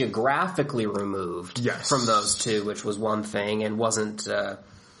Shallan was geographically removed from those two, which was one thing, and wasn't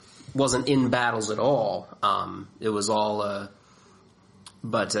in battles at all. It was all.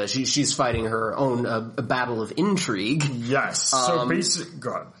 But she's fighting her own battle of intrigue. Yes. So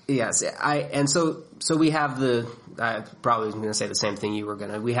go ahead. Yes. So we have I probably was going to say the same thing you were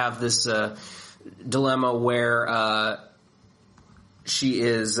going to. We have this dilemma where she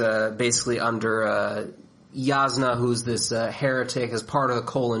is basically under Yasna, who's this heretic as part of the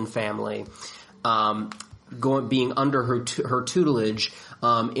Kholin family, being under her tutelage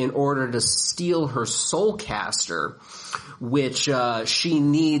in order to steal her soul caster, which she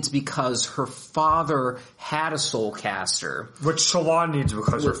needs because her father had a soul caster. Which Shallan needs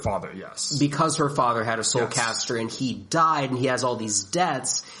because her father, yes. Because her father had a soul caster and he died and he has all these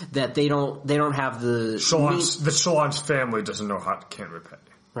debts that they don't have the... Shallan's family can't repay.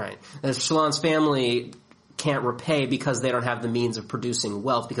 Right. Shallan's family can't repay because they don't have the means of producing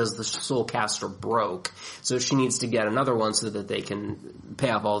wealth because the soul caster broke. So she needs to get another one so that they can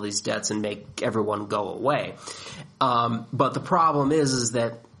pay off all these debts and make everyone go away. But the problem is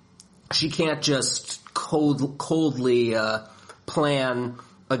that she can't just coldly plan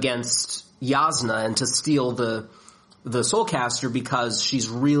against Yasna and to steal the soulcaster because she's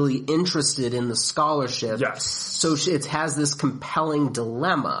really interested in the scholarship. Yes. So it has this compelling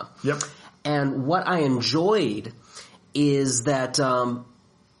dilemma. Yep. And what I enjoyed is that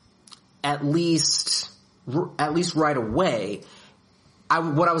at least right away,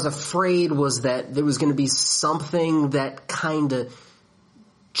 what I was afraid was that there was going to be something that kind of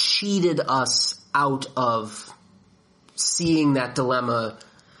cheated us out of seeing that dilemma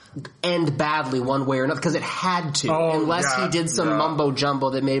end badly one way or another, because it had to, unless he did some mumbo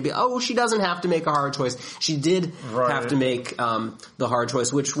jumbo that maybe, she doesn't have to make a hard choice. She did have to make the hard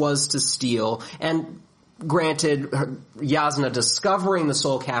choice, which was to steal. And granted, Yasna discovering the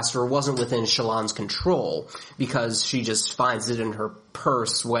soulcaster wasn't within Shallan's control, because she just finds it in her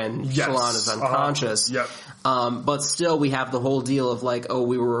purse when Shallan is unconscious. But still, we have the whole deal of like,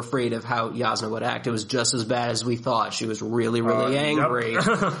 we were afraid of how Yasna would act. It was just as bad as we thought. She was really, really angry.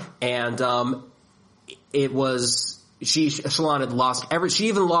 And it was... Shallan had lost she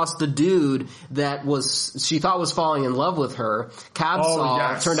even lost the dude that she thought was falling in love with her.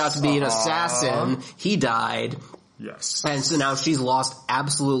 Kabsal turned out to be an assassin. He died. Yes. And so now she's lost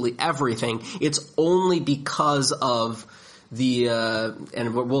absolutely everything. It's only because of the,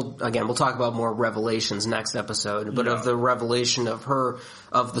 and we'll talk about more revelations next episode, but of the revelation of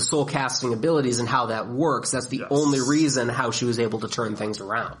the soul casting abilities and how that works. That's the only reason how she was able to turn things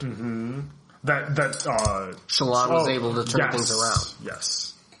around. Mm-hmm. That Shallan was able to turn things around.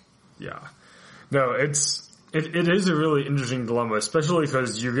 Yes. Yeah. No, it is a really interesting dilemma, especially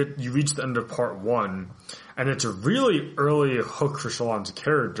because you reach the end of part 1, and it's a really early hook for Shallan's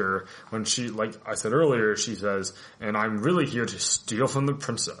character when she, like I said earlier, she says, "And I'm really here to steal from the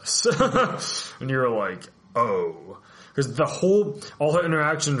princess." And you're like, oh. Because all her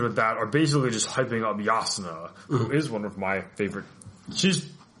interactions with that are basically just hyping up Yasna, who is one of my favorite. She's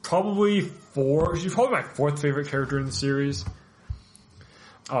probably my 4th favorite character in the series.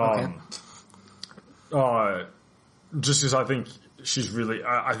 Just because I think she's really,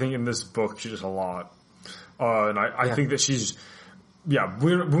 I think in this book she does a lot. And I think that she's, we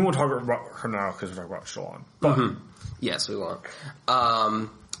won't talk about her now because we're talking about Shallan. But, yes, we won't.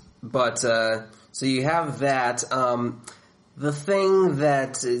 So you have that, the thing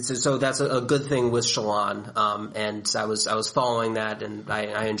so that's a good thing with Shallan, and I was following that, and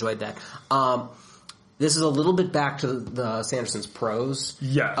I enjoyed that. This is a little bit back to the Sanderson's prose.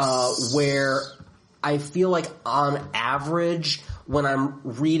 Yes. Where I feel like on average, when I'm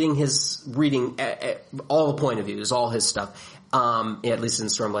reading all the point of views, all his stuff, at least in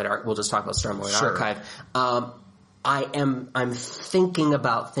Stormlight we'll just talk about Stormlight Archive, I'm thinking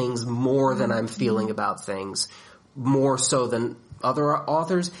about things more than I'm feeling about things. More so than other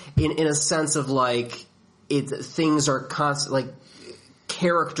authors, in a sense of like, things are constant, like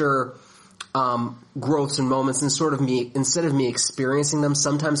character growths and moments, and sort of instead of me experiencing them,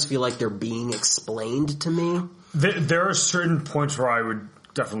 sometimes feel like they're being explained to me. There are certain points where I would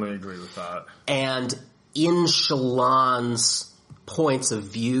definitely agree with that. And in Shallan's points of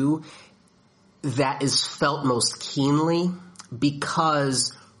view, that is felt most keenly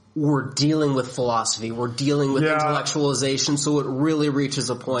because we're dealing with philosophy, we're dealing with intellectualization, so it really reaches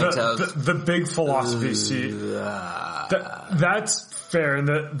a point of... The big philosophy scene. That's fair, and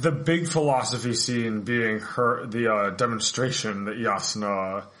the big philosophy scene being the demonstration that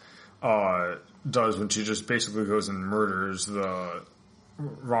Yasna does when she just basically goes and murders the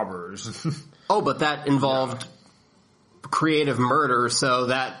robbers. But that involved... creative murder, so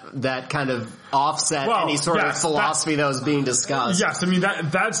that kind of offset any sort of philosophy that was being discussed. Yes, I mean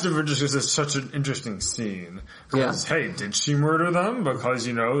that's different just because it's such an interesting scene. Because hey, did she murder them? Because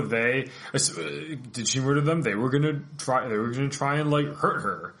did she murder them? They were gonna try and like hurt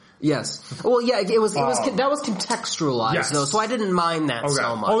her. Yes. Well, yeah, that was contextualized though, so I didn't mind that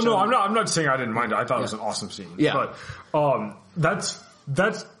so much. Oh no, I'm not saying I didn't mind it. I thought it was an awesome scene. Yeah. But that's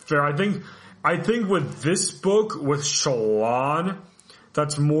fair. I think with this book, with Shallan,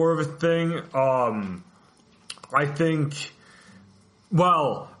 that's more of a thing, I think,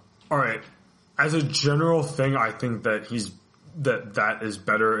 well, alright, as a general thing, I think that that is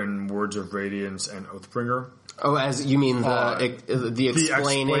better in Words of Radiance and Oathbringer. Oh, as you mean the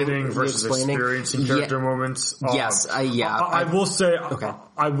explaining versus experiencing character moments. Yes, I will say,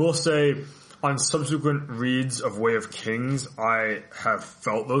 I will say, on subsequent reads of Way of Kings, I have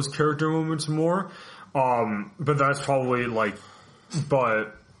felt those character moments more. But that's probably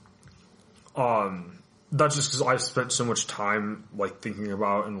that's just because I've spent so much time thinking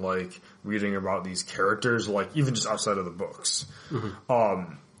about and reading about these characters, even just outside of the books.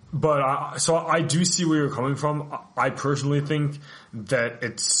 Mm-hmm. So I do see where you're coming from. I personally think that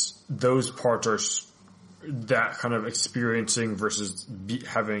those parts are that kind of experiencing versus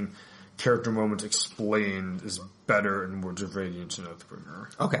having character moments explained is better in Words of Radiance and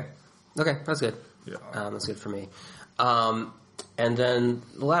Oathbringer. Okay, that's good. Yeah, that's good for me. And then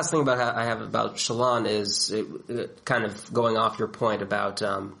the last thing I have about Shallan is kind of going off your point about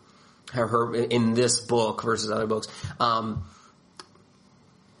her in this book versus other books.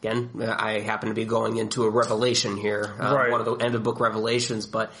 Again, I happen to be going into a revelation here, one of the end of book revelations,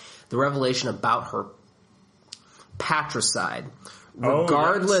 but the revelation about her patricide,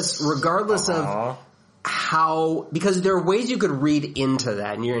 regardless of how, because there are ways you could read into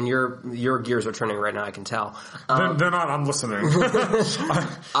that, and your gears are turning right now, I can tell. They're not, I'm listening.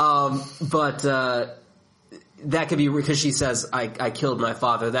 But that could be, because she says, I killed my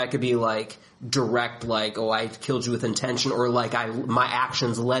father, that could be direct, I killed you with intention, or my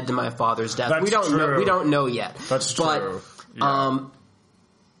actions led to my father's death. That's true. We don't know yet. That's true. But,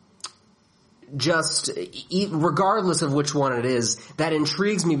 just regardless of which one it is, that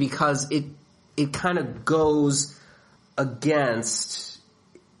intrigues me because it kind of goes against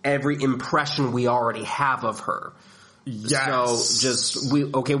every impression we already have of her. Yes. So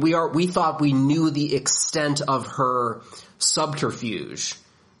we thought we knew the extent of her subterfuge,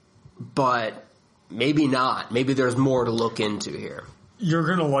 but maybe not. Maybe there's more to look into here. You're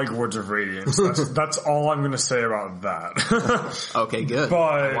gonna like Words of Radiance. That's all I'm gonna say about that. Okay, good. But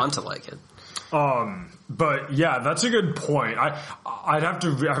I want to like it. But yeah, that's a good point. I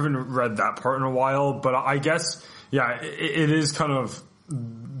haven't read that part in a while, but I guess, yeah, it is kind of,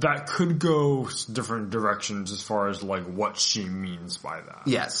 that could go different directions as far as what she means by that.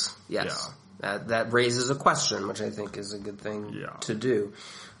 Yes. Yeah. That raises a question, which I think is a good thing to do.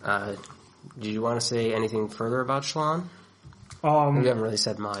 Do you want to say anything further about Shallan? We haven't really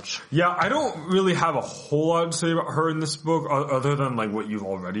said much. Yeah, I don't really have a whole lot to say about her in this book, other than what you've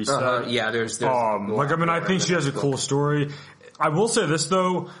already said. Yeah, there's I think she has a cool story. I will say this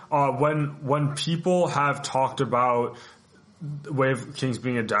though, when people have talked about Way of Kings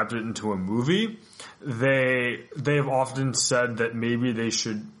being adapted into a movie, they have often said that maybe they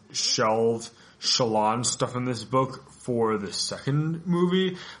should shelve Shallan stuff in this book for the second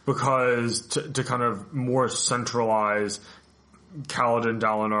movie, because to kind of more centralize Kaladin,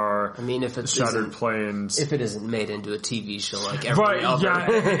 Dalinar, Shattered Plains. If it isn't made into a TV show like every other. Yeah,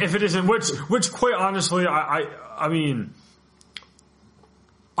 if it isn't, which quite honestly, I mean,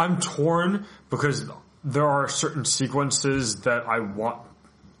 I'm torn because there are certain sequences that I want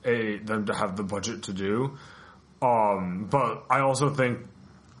them to have the budget to do. But I also think,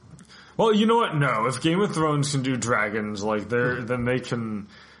 well, you know what? No, if Game of Thrones can do dragons, then they can,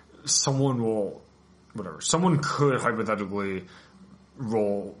 someone could hypothetically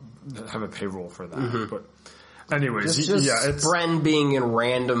have a payroll for that. Mm-hmm. But anyways, it's Bren being in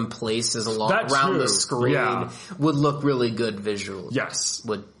random places around the screen would look really good visually. Yes.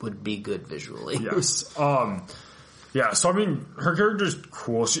 Would be good visually. Yes. Yeah, so I mean, her character's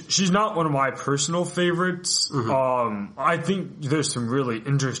cool. She's not one of my personal favorites. Mm-hmm. I think there's some really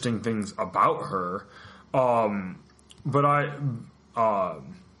interesting things about her. And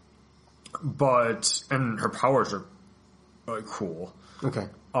her powers are cool. Okay.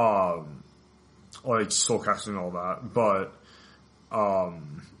 Soul casting and all that. But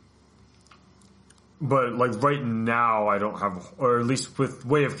right now I don't have, or at least with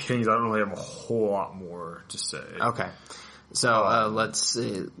Way of Kings, I don't really have a whole lot more to say. Okay. So, let's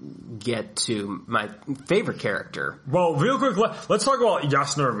get to my favorite character. Well, real quick, let's talk about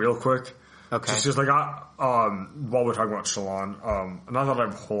Jasnah real quick. Okay. Just while we're talking about Shallan, not that I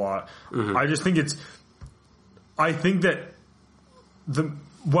have a whole lot. Mm-hmm. I just think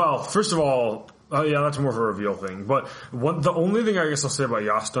first of all, that's more of a reveal thing. But the only thing I guess I'll say about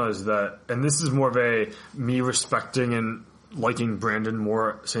Jasnah is that, and this is more of me respecting and liking Brandon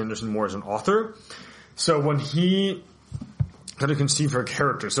Sanderson more as an author. So when he kind of conceived her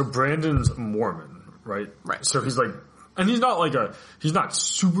character, so Brandon's Mormon, right? Right. So he's and he's not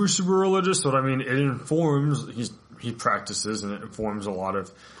super, super religious, but I mean, it informs, he practices and it informs a lot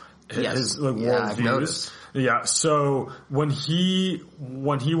of his worldviews. Yeah, so when he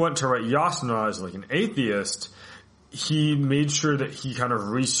went to write Yasna as like an atheist, he made sure that he kind of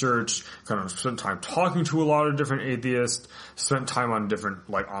researched, kind of spent time talking to a lot of different atheists, spent time on different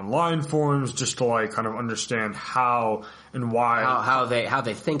like online forums just to like kind of understand how and why. How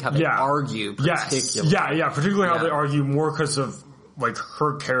they think, how they argue particularly. Yes. Particularly how they argue more because of like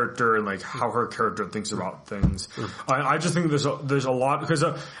her character and like how her character thinks about things. I just think there's a lot because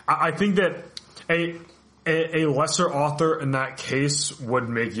I think that a lesser author in that case would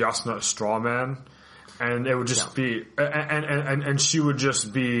make Yasna a straw man. And it would just be, and she would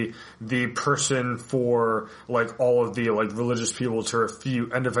just be the person for like all of the like religious people to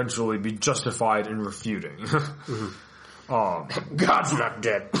refute and eventually be justified in refuting. God's not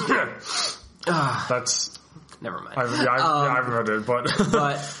dead. That's never mind. I haven't read it, but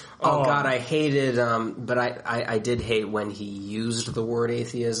God, I hated. But I did hate when he used the word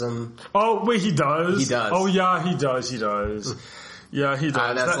atheism. Oh wait, he does. He does. Oh yeah, he does. Yeah, he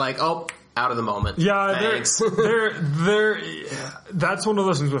does. That's out of the moment. Yeah, thanks. That's one of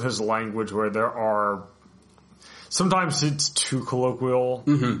those things with his language where there are sometimes it's too colloquial.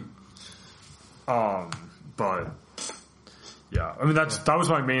 But yeah, I mean that was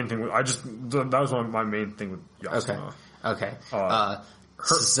my main thing. That was my main thing with Yasna. Okay.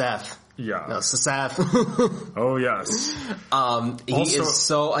 Seth. Yeah. No, Seth. Oh yes. He also, is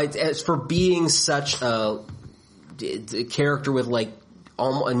so as for being such a character with like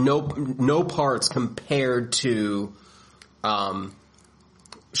no parts compared to Shallan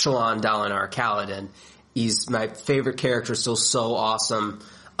Dalinar Kaladin. He's my favorite character, still so awesome.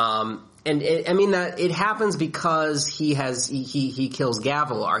 And it happens because he kills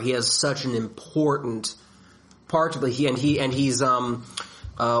Gavilar. He has such an important part to play. He's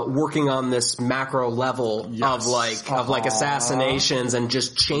working on this macro level of like assassinations and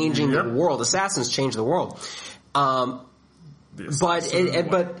just changing the world. Assassins change the world. But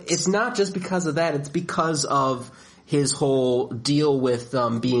it's not just because of that. It's because of his whole deal with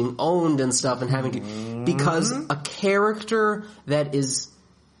being owned and stuff and having to, because a character that is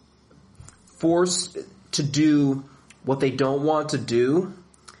forced to do what they don't want to do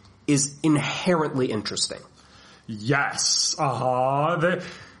is inherently interesting. Yes. Oh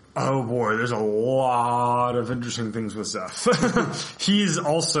boy, there's a lot of interesting things with Zeph. He's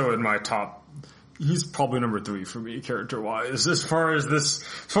also in my top. He's probably number 3 for me, character-wise, as far as this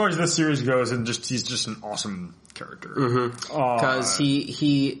series goes, and he's just an awesome character. Because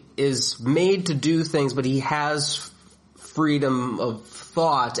he is made to do things, but he has freedom of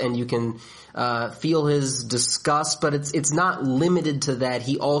thought, and you can feel his disgust, but it's not limited to that.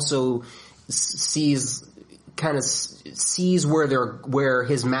 He also sees where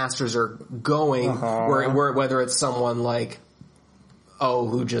his masters are going, whether it's someone like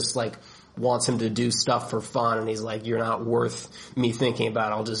who just like wants him to do stuff for fun, and he's like, "You're not worth me thinking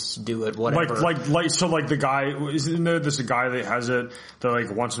about. I'll just do it, whatever." So the guy, isn't there this guy that has it that like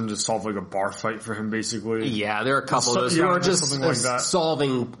wants him to solve like a bar fight for him, basically? Yeah, there are a couple of those who are just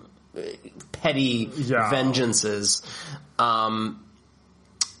solving petty vengeances,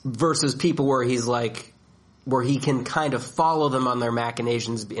 versus people where he's like, where he can kind of follow them on their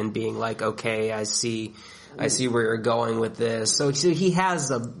machinations and being like, "Okay, I see where you're going with this." So he has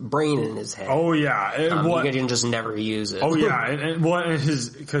a brain in his head. Oh yeah, you can just never use it. Oh yeah, and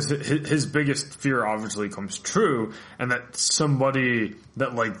his biggest fear obviously comes true, and that somebody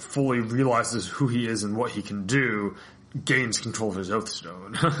that like fully realizes who he is and what he can do gains control of his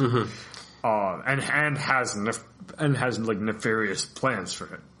Oathstone, and has like nefarious plans for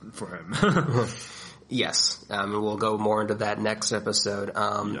him. Yes, we'll go more into that next episode.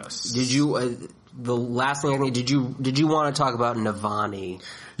 Yes. Did you? The last thing I think, did you want to talk about Navani?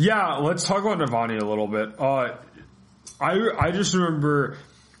 Yeah, let's talk about Navani a little bit. I just remember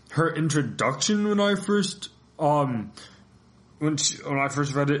her introduction when I first when I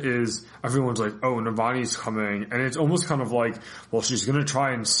first read it is everyone's like, "Oh, Navani's coming," and it's almost kind of like, well, she's gonna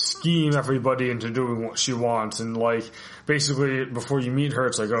try and scheme everybody into doing what she wants, and like basically before you meet her,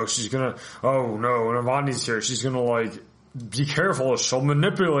 it's like, oh no, Navani's here, she's gonna like. Be careful, she'll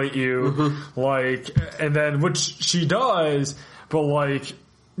manipulate you, like, and then, which she does, but like,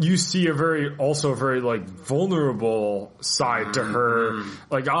 you see a very like vulnerable side to her,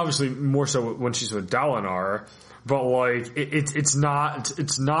 like obviously more so when she's with Dalinar, but like, it's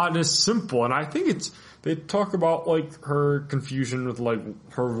not as simple, and I think they talk about like her confusion with like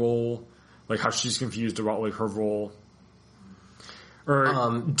her role, like how she's confused about like her role. Or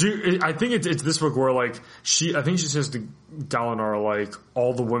I think it's this book where like I think she says to Dalinar like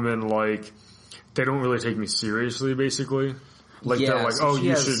all the women like they don't really take me seriously basically. Like they're like, oh,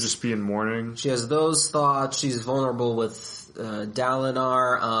 you should just be in mourning. She has those thoughts. She's vulnerable with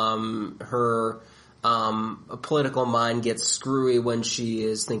Dalinar. Her political mind gets screwy when she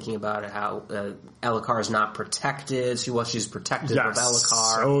is thinking about how Elhokar is not protected. She's protected with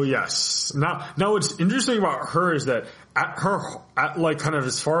Elhokar. Oh yes. Now what's interesting about her is that at like kind of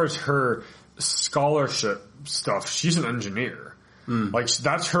as far as her scholarship stuff, she's an engineer. Like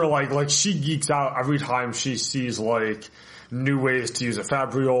that's her like she geeks out every time she sees like new ways to use a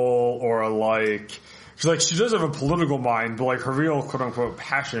fabrial or like she does have a political mind, but like her real quote unquote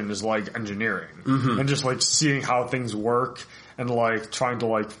passion is like engineering and just like seeing how things work and like trying to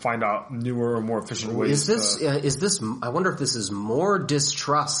like find out newer or more efficient ways. Is this? I wonder if this is more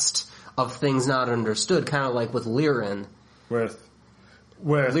distrust of things not understood, kind of like with Lirin.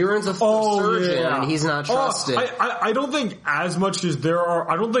 Lirin's a surgeon and he's not trusted. I don't think as much as there are.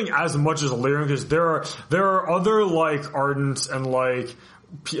 I don't think as much as Lirin because there are other like ardents and like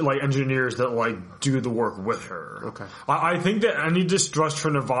engineers that like do the work with her. Okay. I think that any distrust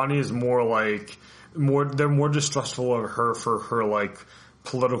for Navani is they're more distrustful of her for her like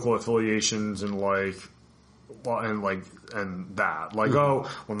political affiliations and that. Like, oh,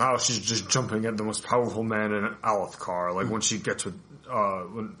 well now she's just jumping at the most powerful man in Alethkar, like when she gets with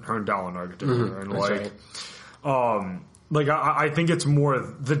when her and Dalinar get together and I think it's more,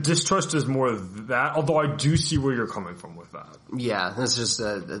 the distrust is more that, although I do see where you're coming from with that. Yeah, that's just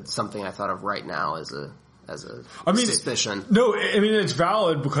something I thought of right now as a suspicion. No, I mean, it's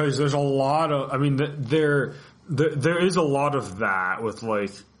valid because there's a lot of, I mean, there is a lot of that with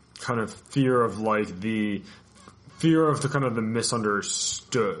like kind of fear of like the kind of the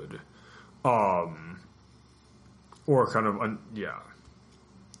misunderstood, or kind of,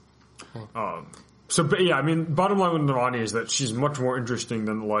 So, but yeah, I mean, bottom line with Navani is that she's much more interesting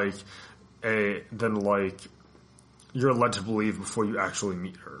than you're led to believe before you actually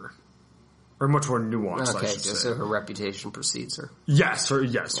meet her, or much more nuanced. Okay, I should say. So her reputation precedes her. Yes,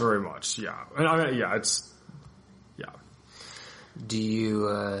 very much. Yeah, and Do you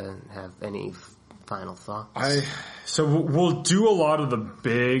have any final thoughts? So we'll do a lot of the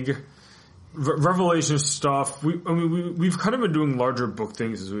big Revelation stuff. We've kind of been doing larger book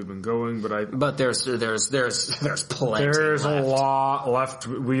things as we've been going, but there's plenty. There's a lot left.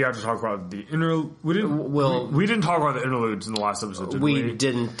 We have to talk about the we didn't talk about the interludes in the last episode. Did we?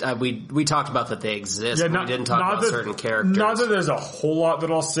 Didn't. We talked about that they exist. Yeah, we didn't talk about certain characters. Not that there's a whole lot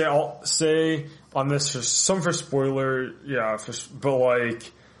that I'll say on this. Some for spoiler. Yeah, but like.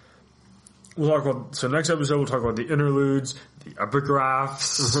 We'll talk about, so next episode we'll talk about the interludes, the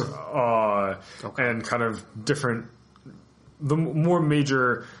epigraphs, and kind of different, some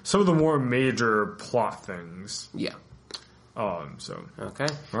of the more major plot things. Yeah. Okay.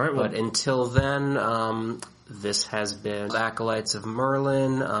 Alright, but until then, this has been Acolytes of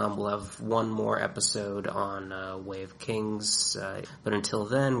Merlin. We'll have one more episode on Way of Kings. But until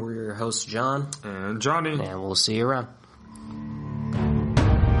then, we're your hosts, John. And Johnny. And we'll see you around.